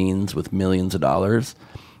big machines with millions of dollars.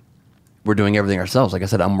 We're doing everything ourselves. Like I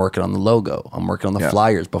said, I'm working on the logo. I'm working on the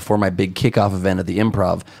flyers. Before my big kickoff event at the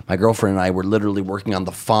Improv, my girlfriend and I were literally working on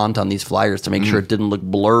the font on these flyers to make sure it didn't look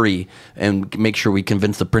blurry and make sure we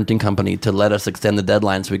convinced the printing company to let us extend the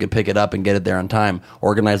deadline so we could pick it up and get it there on time.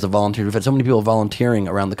 Organize the volunteers. We've had so many people volunteering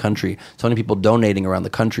around the country, so many people donating around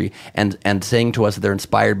the country and saying to us that they're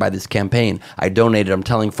inspired by this campaign. I donated. I'm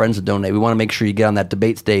telling friends to donate. We want to make sure you get on that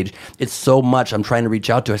debate stage. It's so much I'm trying to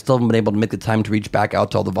reach out to. I still haven't been able to make the time to reach back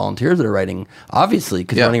out to all the volunteers that are writing, obviously,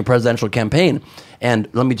 because you're running a presidential campaign. And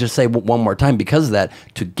let me just say one more time, because of that,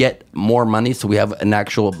 to get more money so we have an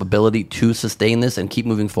actual ability to sustain this and keep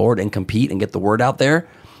moving forward and compete and get the word out there,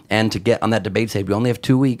 and to get on that debate stage, we only have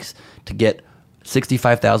 2 weeks to get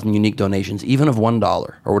 65,000 unique donations, even of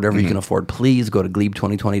 $1 or whatever you can afford. Please go to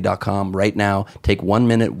Gleib2020.com right now. Take 1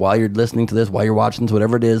 minute while you're listening to this, while you're watching this,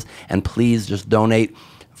 whatever it is, and please just donate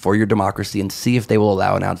for your democracy and see if they will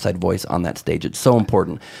allow an outside voice on that stage. It's so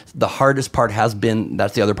important. The hardest part has been,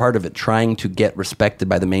 that's the other part of it, trying to get respected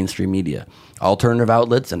by the mainstream media. Alternative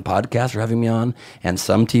outlets and podcasts are having me on, and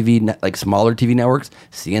some TV, like smaller TV networks,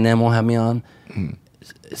 CNN won't have me on,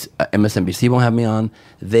 MSNBC won't have me on.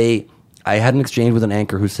 I had an exchange with an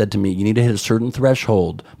anchor who said to me, you need to hit a certain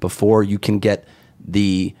threshold before you can get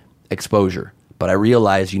the exposure. But I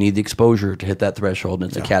realized you need the exposure to hit that threshold, and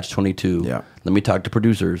it's a catch-22. Yeah. Let me talk to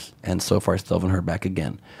producers, and so far I still haven't heard back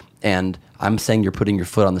again. And I'm saying you're putting your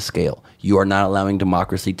foot on the scale. You are not allowing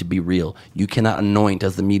democracy to be real. You cannot anoint,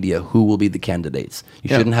 as the media, who will be the candidates. You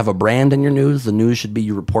shouldn't have a brand in your news. The news should be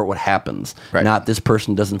you report what happens, not this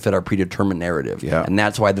person doesn't fit our predetermined narrative. Yeah. And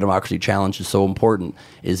that's why the Democracy Challenge is so important,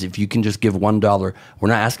 is if you can just give $1, we're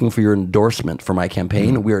not asking for your endorsement for my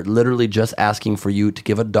campaign. We're literally just asking for you to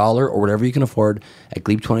give $1 or whatever you can afford at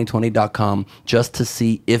Gleib2020.com just to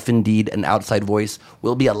see if indeed an outside voice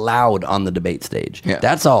will be allowed on the debate stage. Yeah.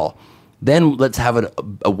 That's all. Then let's have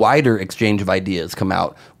a wider exchange of ideas come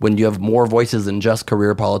out when you have more voices than just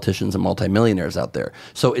career politicians and multimillionaires out there.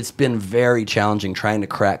 So it's been very challenging trying to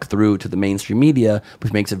crack through to the mainstream media,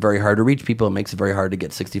 which makes it very hard to reach people. It makes it very hard to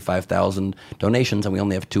get 65,000 donations, and we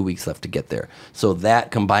only have 2 weeks left to get there. So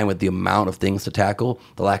that, combined with the amount of things to tackle,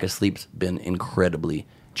 the lack of sleep's been incredibly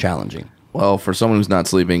challenging. Well, for someone who's not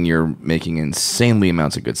sleeping, you're making insanely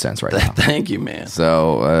amounts of good sense right now. Thank you, man.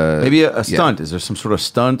 So maybe a stunt. Yeah. Is there some sort of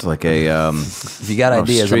stunt, like a? If you got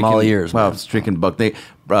ideas, I'm all ears. Well, streaking buck.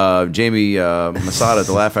 Jamie Masada at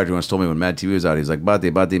the Laugh Factory once told me when Mad TV was out, he's like,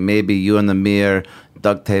 buddy, maybe you and the mirror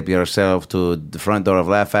duct tape yourself to the front door of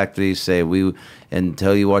Laugh Factory. Say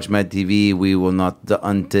until you watch Mad TV, we will not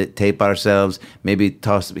untape ourselves. Maybe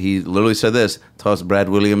toss. He literally said this: toss Brad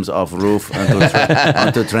Williams off roof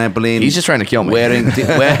onto trampoline. He's just trying to kill me. Wearing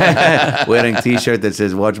T-shirt that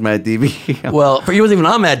says "Watch Mad TV." Well, he wasn't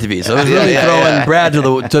even on Mad TV, so he was really throwing Brad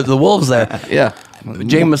to the wolves there. Yeah.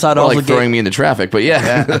 Jamie Masada also throwing me into traffic, but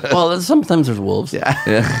well, sometimes there's wolves.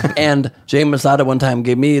 Yeah. And Jamie Masada one time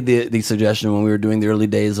gave me the suggestion when we were doing the early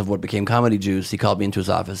days of what became Comedy Juice. He called me into his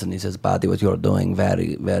office and he says, "Buddy, what you're doing,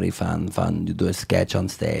 very, very fun. You do a sketch on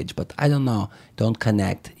stage, but I don't know, don't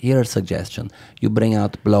connect. Here's a suggestion. You bring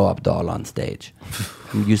out Blow Up Doll on stage.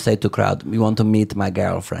 You say to crowd, we want to meet my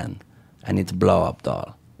girlfriend, and it's Blow Up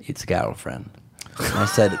Doll. It's girlfriend." And I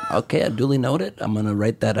said, okay, I duly noted. I'm going to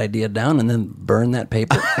write that idea down and then burn that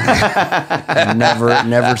paper. And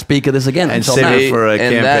never speak of this again. And save it for a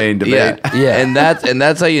campaign debate. Yeah. And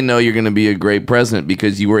that's how you know you're going to be a great president,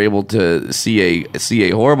 because you were able to see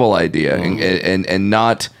a horrible idea and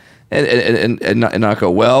not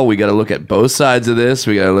go, well, we got to look at both sides of this.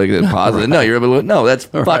 We got to look at it positive. No, you're able to look, no, that's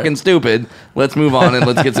fucking stupid. Let's move on and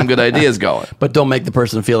let's get some good ideas going. But don't make the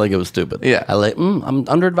person feel like it was stupid. Yeah. I'm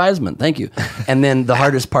under advisement. Thank you. And then the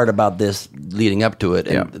hardest part about this leading up to it,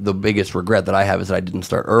 and the biggest regret that I have, is that I didn't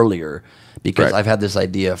start earlier, because I've had this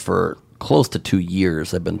idea for close to 2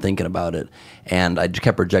 years. I've been thinking about it, and I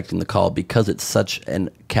kept rejecting the call because it's such an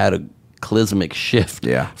cataclysmic shift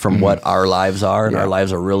from what our lives are, and our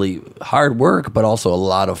lives are really hard work, but also a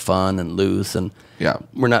lot of fun and loose, and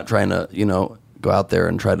we're not trying to go out there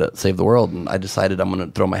and try to save the world. And I decided I'm going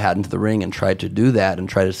to throw my hat into the ring and try to do that and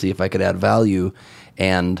try to see if I could add value.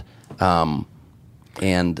 And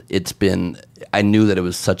it's been, I knew that it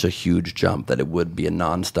was such a huge jump that it would be a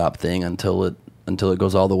nonstop thing until it until it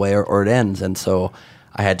goes all the way or it ends. And so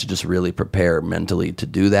I had to just really prepare mentally to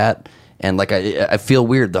do that. And like I feel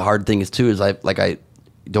weird. The hard thing is too is I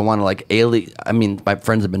don't want to like alienate. I mean, my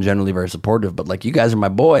friends have been generally very supportive, but like you guys are my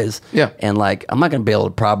boys. Yeah. And like I'm not going to be able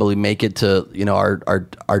to probably make it to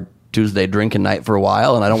our Tuesday drinking night for a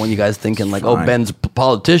while, and I don't want you guys thinking like, oh, Ben's a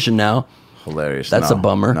politician now. Hilarious. That's a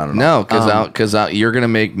bummer. No, because you're gonna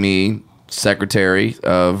make me secretary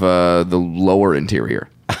of the lower interior.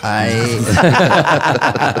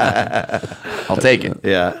 I'll take it.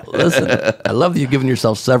 Yeah. Listen, I love that you've given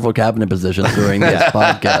yourself several cabinet positions during this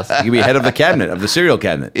podcast. You could be head of the cabinet, of the cereal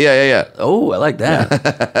cabinet. Yeah. Oh, I like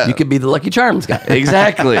that. You could be the Lucky Charms guy.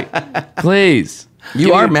 Exactly. Please.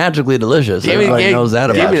 You are magically delicious. Everybody knows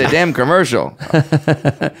that about you. Give me the damn commercial.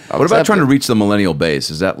 What about trying to reach the millennial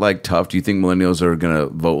base? Is that like tough? Do you think millennials are going to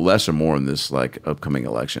vote less or more in this like upcoming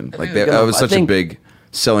election? Like that was such a big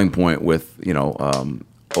selling point with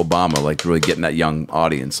Obama, like really getting that young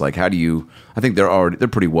audience. Like, how do you? I think they're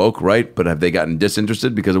pretty woke, right? But have they gotten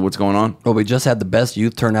disinterested because of what's going on? Well, we just had the best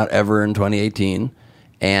youth turnout ever in 2018.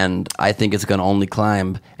 And I think it's going to only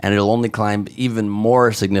climb, and it'll only climb even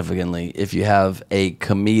more significantly if you have a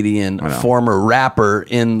comedian, former rapper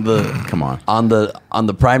in the on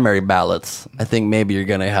the primary ballots. I think maybe you're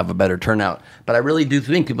going to have a better turnout. But I really do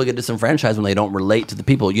think people get disenfranchised when they don't relate to the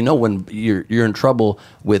people. You know, when you're in trouble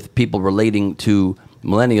with people relating to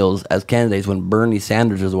millennials as candidates when Bernie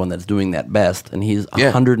Sanders is the one that's doing that best, and he's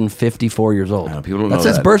 154 years old. People don't that's know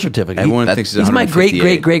his that. birth certificate. Everyone thinks he's my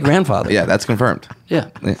great-great-great-grandfather. Yeah, that's confirmed. Yeah.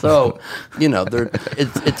 So, you know,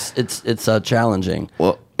 it's challenging.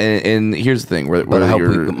 Well, and here's the thing. But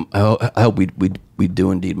I hope we do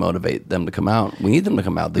indeed motivate them to come out. We need them to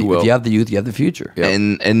come out. If you have the youth, you have the future. Yeah.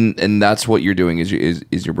 And that's what you're doing is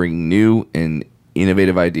you're bringing new and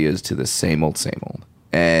innovative ideas to the same old.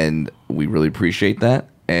 And we really appreciate that.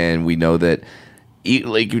 And we know that,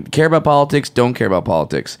 like, you care about politics, don't care about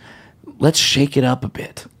politics. Let's shake it up a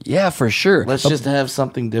bit. Yeah, for sure. Let's just have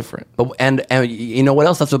something different. And you know what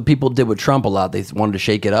else? That's what people did with Trump a lot. They wanted to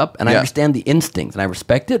shake it up. And I understand the instinct, and I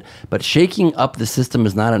respect it. But shaking up the system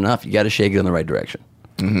is not enough. You got to shake it in the right direction.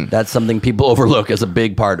 Mm-hmm. That's something people overlook as a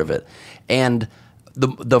big part of it. And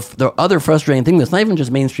the other frustrating thing that's not even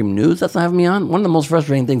just mainstream news that's not having me on, one of the most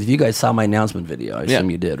frustrating things, if you guys saw my announcement video, I assume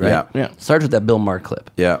you did, right? Yeah. Starts with that Bill Maher clip.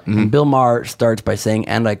 Yeah. Mm-hmm. And Bill Maher starts by saying,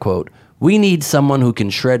 and I quote, "We need someone who can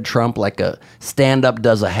shred Trump like a stand-up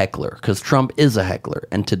does a heckler, because Trump is a heckler,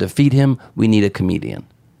 and to defeat him, we need a comedian."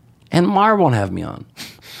 And Maher won't have me on.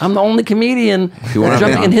 I'm the only comedian that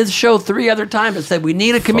jumped in his show 3 other times and said, "We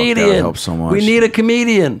need a comedian. That would help so much. We need a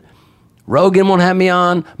comedian." Rogan won't have me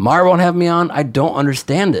on. Maher won't have me on. I don't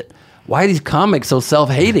understand it. Why are these comics so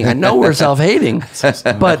self-hating? I know we're self-hating,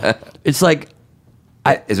 but it's like...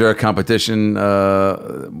 is there a competition?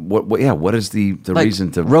 What is the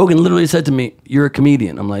reason to... Rogan literally said to me, "You're a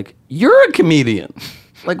comedian." I'm like, "You're a comedian."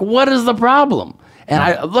 Like, what is the problem?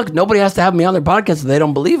 And look, nobody has to have me on their podcast if they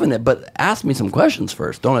don't believe in it, but ask me some questions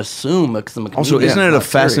first. Don't assume because I'm a comedian. Also, isn't it a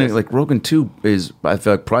fascinating... Like, Rogan, too, I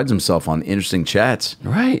feel like prides himself on interesting chats.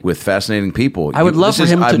 Right. With fascinating people. I would love for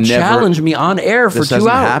him to challenge me on air for 2 hours. This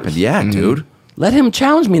hasn't happened. Yeah, dude. Let him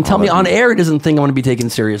challenge me and tell me on air he doesn't think I want to be taken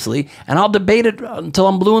seriously, and I'll debate it until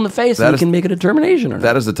I'm blue in the face and he can make a determination or not.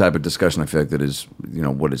 That is the type of discussion I feel like that is,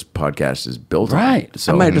 what his podcast is built on. Right.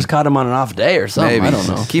 So, I might have just caught him on an off day or something. Maybe. I don't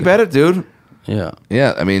know. Keep at it, dude. Yeah.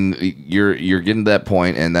 Yeah, I mean, you're getting to that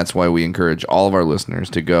point, and that's why we encourage all of our listeners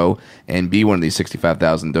to go and be one of these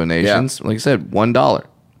 65,000 donations. Yeah. Like I said, $1.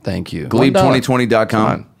 Thank you.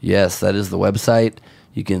 Gleib2020.com. Yes, that is the website.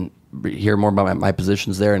 You can hear more about my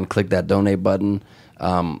positions there and click that donate button.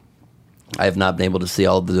 I have not been able to see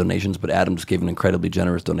all of the donations, but Adam just gave an incredibly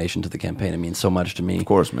generous donation to the campaign. It means so much to me. Of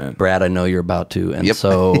course, man. Brad, I know you're about to. And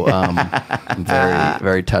so I'm very,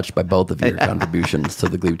 very touched by both of your contributions to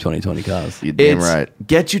the Gleib 2020 cause. You're damn right.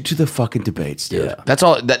 Get you to the fucking debates, dude. Yeah. That's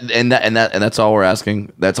all. And that's all we're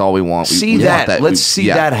asking. That's all we want. We want that. Let's see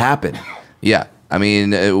that happen. Yeah. I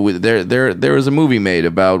mean, there was a movie made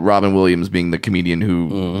about Robin Williams being the comedian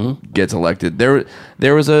who gets elected. There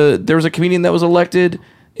was a comedian that was elected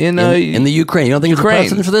in the Ukraine. You don't think there's a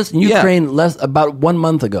precedent for this? In Ukraine, about 1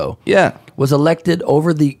 month ago, was elected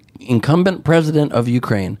over the incumbent president of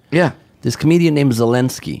Ukraine. Yeah, this comedian named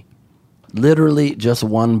Zelensky. Literally just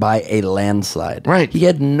won by a landslide. Right. He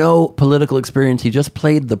had no political experience. He just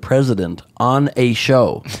played the president on a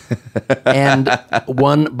show and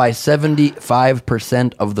won by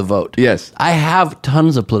 75% of the vote. Yes. I have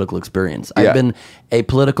tons of political experience. I've been a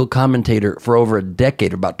political commentator for over a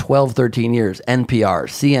decade, about 12, 13 years. NPR,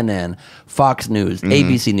 CNN, Fox News,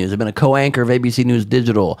 ABC News. I've been a co-anchor of ABC News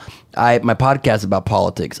Digital. My podcast is about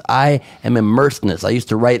politics. I am immersed in this. I used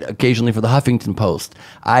to write occasionally for the Huffington Post.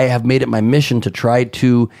 I have made it my mission to try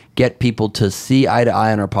to get people to see eye to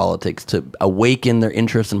eye on our politics, to awaken their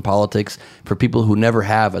interest in politics for people who never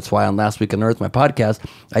have. That's why on Last Week on Earth, my podcast,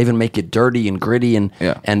 I even make it dirty and gritty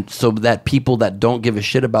and so that people that don't give a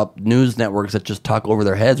shit about news networks that just talk over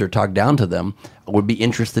their heads or talk down to them would be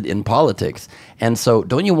interested in politics. And so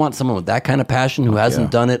don't you want someone with that kind of passion who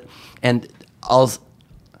hasn't done it? And I'll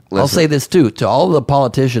say this too, to all the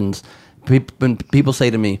politicians, when people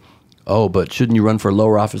say to me, oh, but shouldn't you run for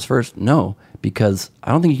lower office first? No, because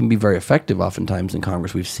I don't think you can be very effective oftentimes in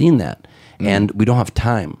Congress. We've seen that. And we don't have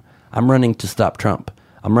time. I'm running to stop Trump.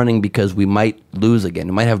 I'm running because we might lose again.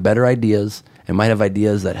 We might have better ideas and might have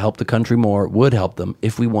ideas that help the country more, would help them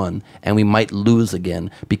if we won, and we might lose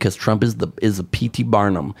again because Trump is a P.T.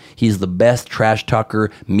 Barnum. He's the best trash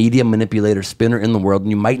talker, media manipulator, spinner in the world,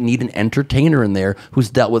 and you might need an entertainer in there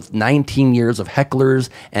who's dealt with 19 years of hecklers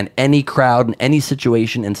and any crowd and any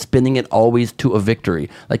situation and spinning it always to a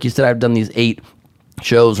victory. Like you said, I've done these 8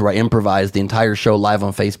 shows where I improvised the entire show live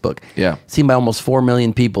on Facebook. Yeah. Seen by almost 4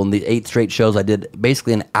 million people in the 8 straight shows I did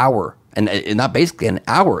basically an hour. And not basically an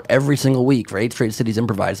hour every single week for 8 straight cities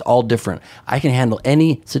improvised, all different. I can handle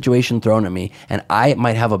any situation thrown at me, and I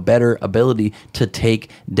might have a better ability to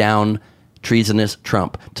take down treasonous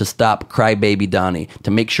Trump, to stop crybaby Donnie, to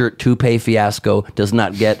make sure Toupee Fiasco does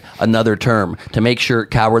not get another term, to make sure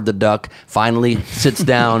Coward the Duck finally sits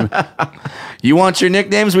down. You want your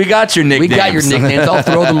nicknames? We got your nicknames. We got your nicknames. I'll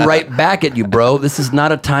throw them right back at you, bro. This is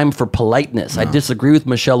not a time for politeness. No. I disagree with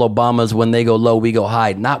Michelle Obama's when they go low, we go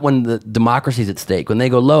high. Not when the democracy's at stake. When they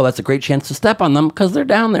go low, that's a great chance to step on them because they're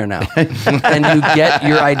down there now. And you get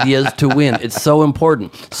your ideas to win. It's so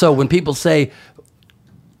important. So when people say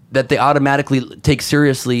that they automatically take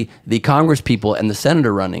seriously the Congress people and the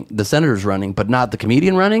senators running, but not the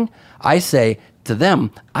comedian running, I say to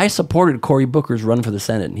them, I supported Cory Booker's run for the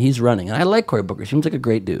Senate, and he's running. And I like Cory Booker. He seems like a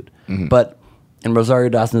great dude. But, and Rosario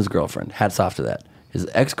Dawson, his girlfriend, hats off to that. His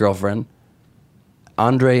ex-girlfriend,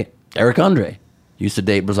 Eric Andre, used to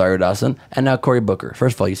date Rosario Dawson, and now Cory Booker.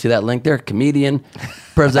 First of all, you see that link there? Comedian,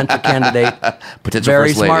 presidential candidate, potential very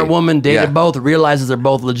first smart lady. woman, dated both, realizes they're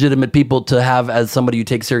both legitimate people to have as somebody you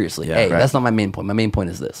take seriously. That's not my main point. My main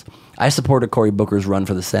point is this. I supported Cory Booker's run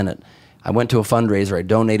for the Senate. I went to a fundraiser. I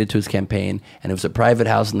donated to his campaign, and it was a private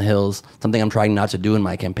house in the hills. Something I'm trying not to do in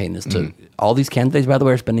my campaign is to... All these candidates, by the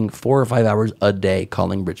way, are spending 4 or 5 hours a day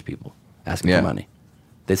calling rich people, asking for money.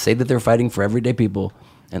 They say that they're fighting for everyday people,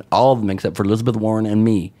 and all of them, except for Elizabeth Warren and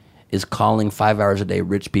me, is calling 5 hours a day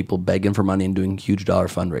rich people, begging for money and doing huge dollar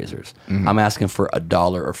fundraisers. I'm asking for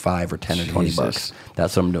 $1 or $5 or $10 or $20.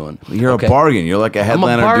 That's what I'm doing. You're a bargain. You're like a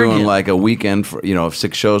headliner doing like a weekend for, of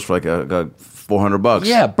 6 shows for like a $400.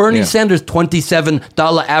 Yeah, Bernie Sanders $27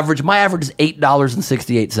 average. My average is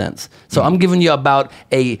 $8.68. So I'm giving you about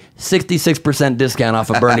a 66% discount off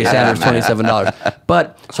of Bernie Sanders $27.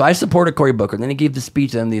 But so I supported Cory Booker. And then he gave the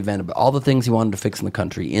speech at the end of the event about all the things he wanted to fix in the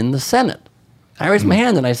country in the Senate. I raised my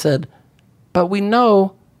hand and I said, but we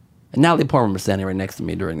know, and Natalie Portman was standing right next to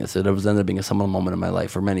me during this. It was ended up being a seminal moment in my life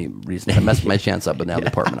for many reasons. I messed my chance up with Natalie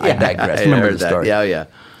Portman. I digress. Remember the story. Yeah.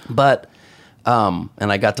 But, and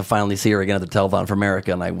I got to finally see her again at the Telethon for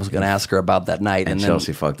America, and I was going to ask her about that night. And then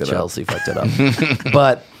Chelsea fucked it up. Chelsea fucked it up.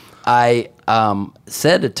 But I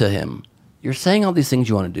said to him, you're saying all these things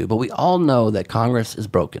you want to do, but we all know that Congress is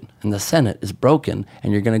broken and the Senate is broken,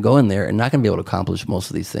 and you're going to go in there and not going to be able to accomplish most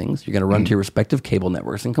of these things. You're going to run to your respective cable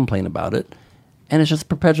networks and complain about it, and it's just a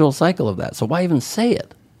perpetual cycle of that. So why even say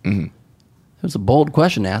it? It was a bold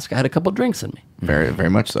question to ask. I had a couple drinks in me. Very, very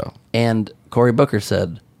much so. And Cory Booker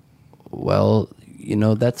said, well,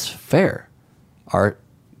 that's fair. Our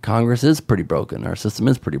Congress is pretty broken. Our system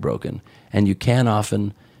is pretty broken, and you can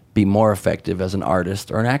often be more effective as an artist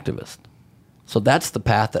or an activist. So that's the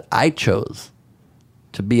path that I chose,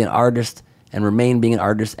 to be an artist and remain being an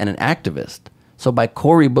artist and an activist. So by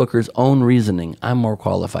Cory Booker's own reasoning, I'm more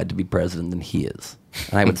qualified to be president than he is.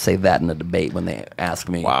 And I would say that in a debate when they ask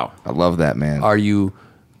me, wow, I love that, man. Are you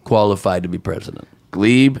qualified to be president?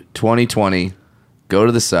 Gleib 2020, go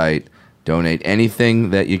to the site, donate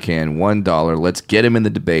anything that you can, $1. Let's get him in the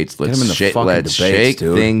debates. Let's shake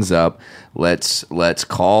things up. Let's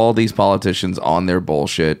call these politicians on their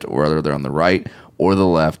bullshit, whether they're on the right or the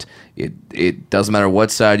left. It doesn't matter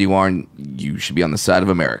what side you are. You should be on the side of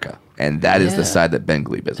America. And that is the side that Ben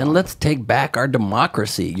Gleib is on. And let's take back our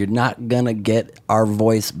democracy. You're not going to get our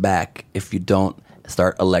voice back if you don't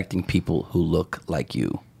start electing people who look like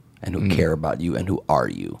you and who care about you and who are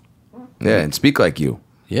you. Yeah, and speak like you.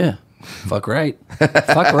 Yeah. Fuck right.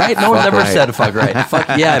 Fuck right. No one's ever said fuck right.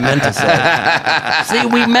 Fuck yeah, I meant to say. See,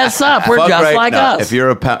 we mess up. We're fuck just right. like us. If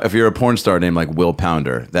you're a porn star named like Will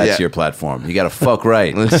Pounder, that's your platform. You got to fuck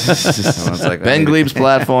right. Ben Gleib's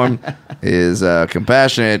platform is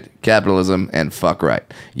compassionate, capitalism, and fuck right.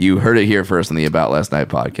 You heard it here first on the About Last Night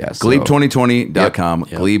podcast. Gleib2020.com.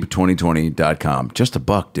 Gleib2020.com. Just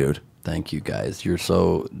 $1, dude. Thank you, guys. You're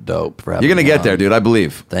so dope for having You're going to me get on. there, dude. I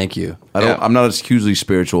believe. Thank you. I'm not a hugely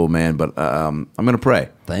spiritual man, but I'm going to pray.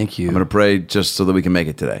 Thank you. I'm going to pray just so that we can make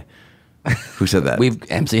it today. Who said that?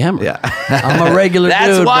 MC Hammer. Yeah. I'm a regular dude,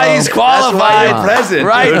 That's why bro. he's qualified. That's why you're present,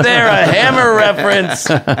 right dude. there, a Hammer reference.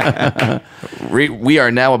 We are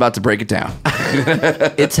now about to break it down.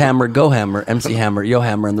 It's Hammer, go Hammer, MC Hammer, Yo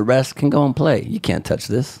Hammer, and the rest can go and play. You can't touch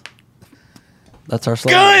this. That's our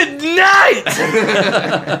song. Good night! That's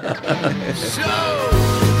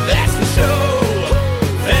the show.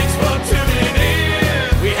 Thanks for tuning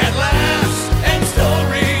in. We had laughs and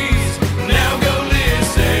stories. Now go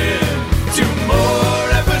listen to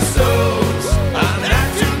more episodes on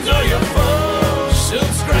iTunes or your phone.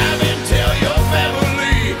 Subscribe and tell your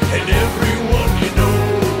family and everyone you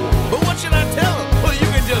know. But what should I tell them? Well, you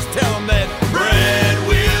can just tell them that Brad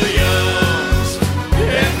Williams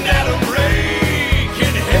and Adam Ray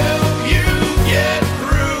can help you get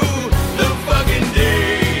through the fucking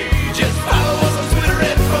day. Just follow us on Twitter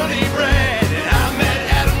at Funny Brad, and I'm at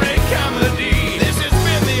Adam Ray Comedy. This has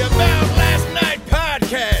been the About Last Night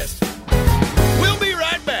podcast. We'll be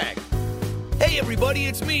right back. Hey everybody,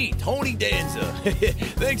 it's me, Tony Danza.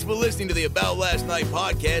 Thanks for listening to the About Last Night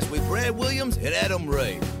podcast with Brad Williams and Adam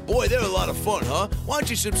Ray. Boy, they're a lot of fun, huh? Why don't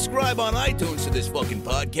you subscribe on iTunes to this fucking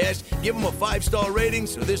podcast? Give them a 5-star rating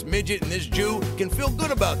so this midget and this Jew can feel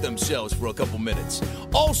good about themselves for a couple minutes.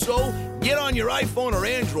 Also, get on your iPhone or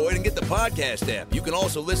Android and get the podcast app. You can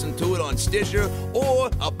also listen to it on Stitcher or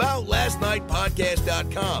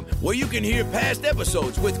aboutlastnightpodcast.com, where you can hear past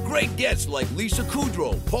episodes with great guests like Lisa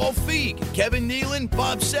Kudrow, Paul Feig, Kevin Nealon,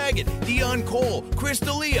 Bob Saget, Dion Cole, Chris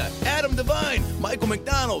D'Elia, Adam Devine, Michael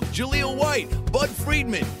McDonald, Jaleel White, Bud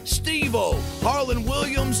Friedman, Steve-O, Harlan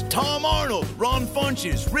Williams, Tom Arnold, Ron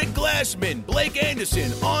Funches, Rick Glassman, Blake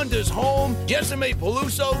Anderson, Anders Holm, Jessime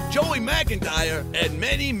Peluso, Joey McIntyre, and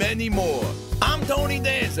many, many more. I'm Tony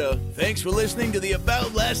Danza. Thanks for listening to the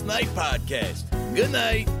About Last Night podcast. Good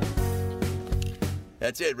night.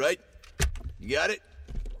 That's it, right? You got it?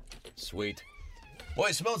 Sweet. Boy,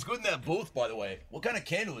 it smells good in that booth, by the way. What kind of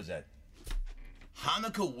candle is that?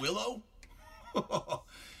 Hanukkah willow?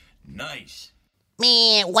 Nice.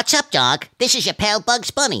 Man, what's up, dog? This is your pal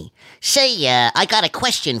Bugs Bunny. Say, I got a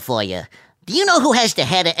question for you. Do you know who has the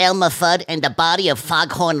head of Elmer Fudd and the body of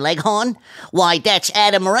Foghorn Leghorn? Why, that's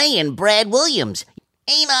Adam Ray and Brad Williams.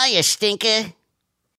 Ain't I a stinker?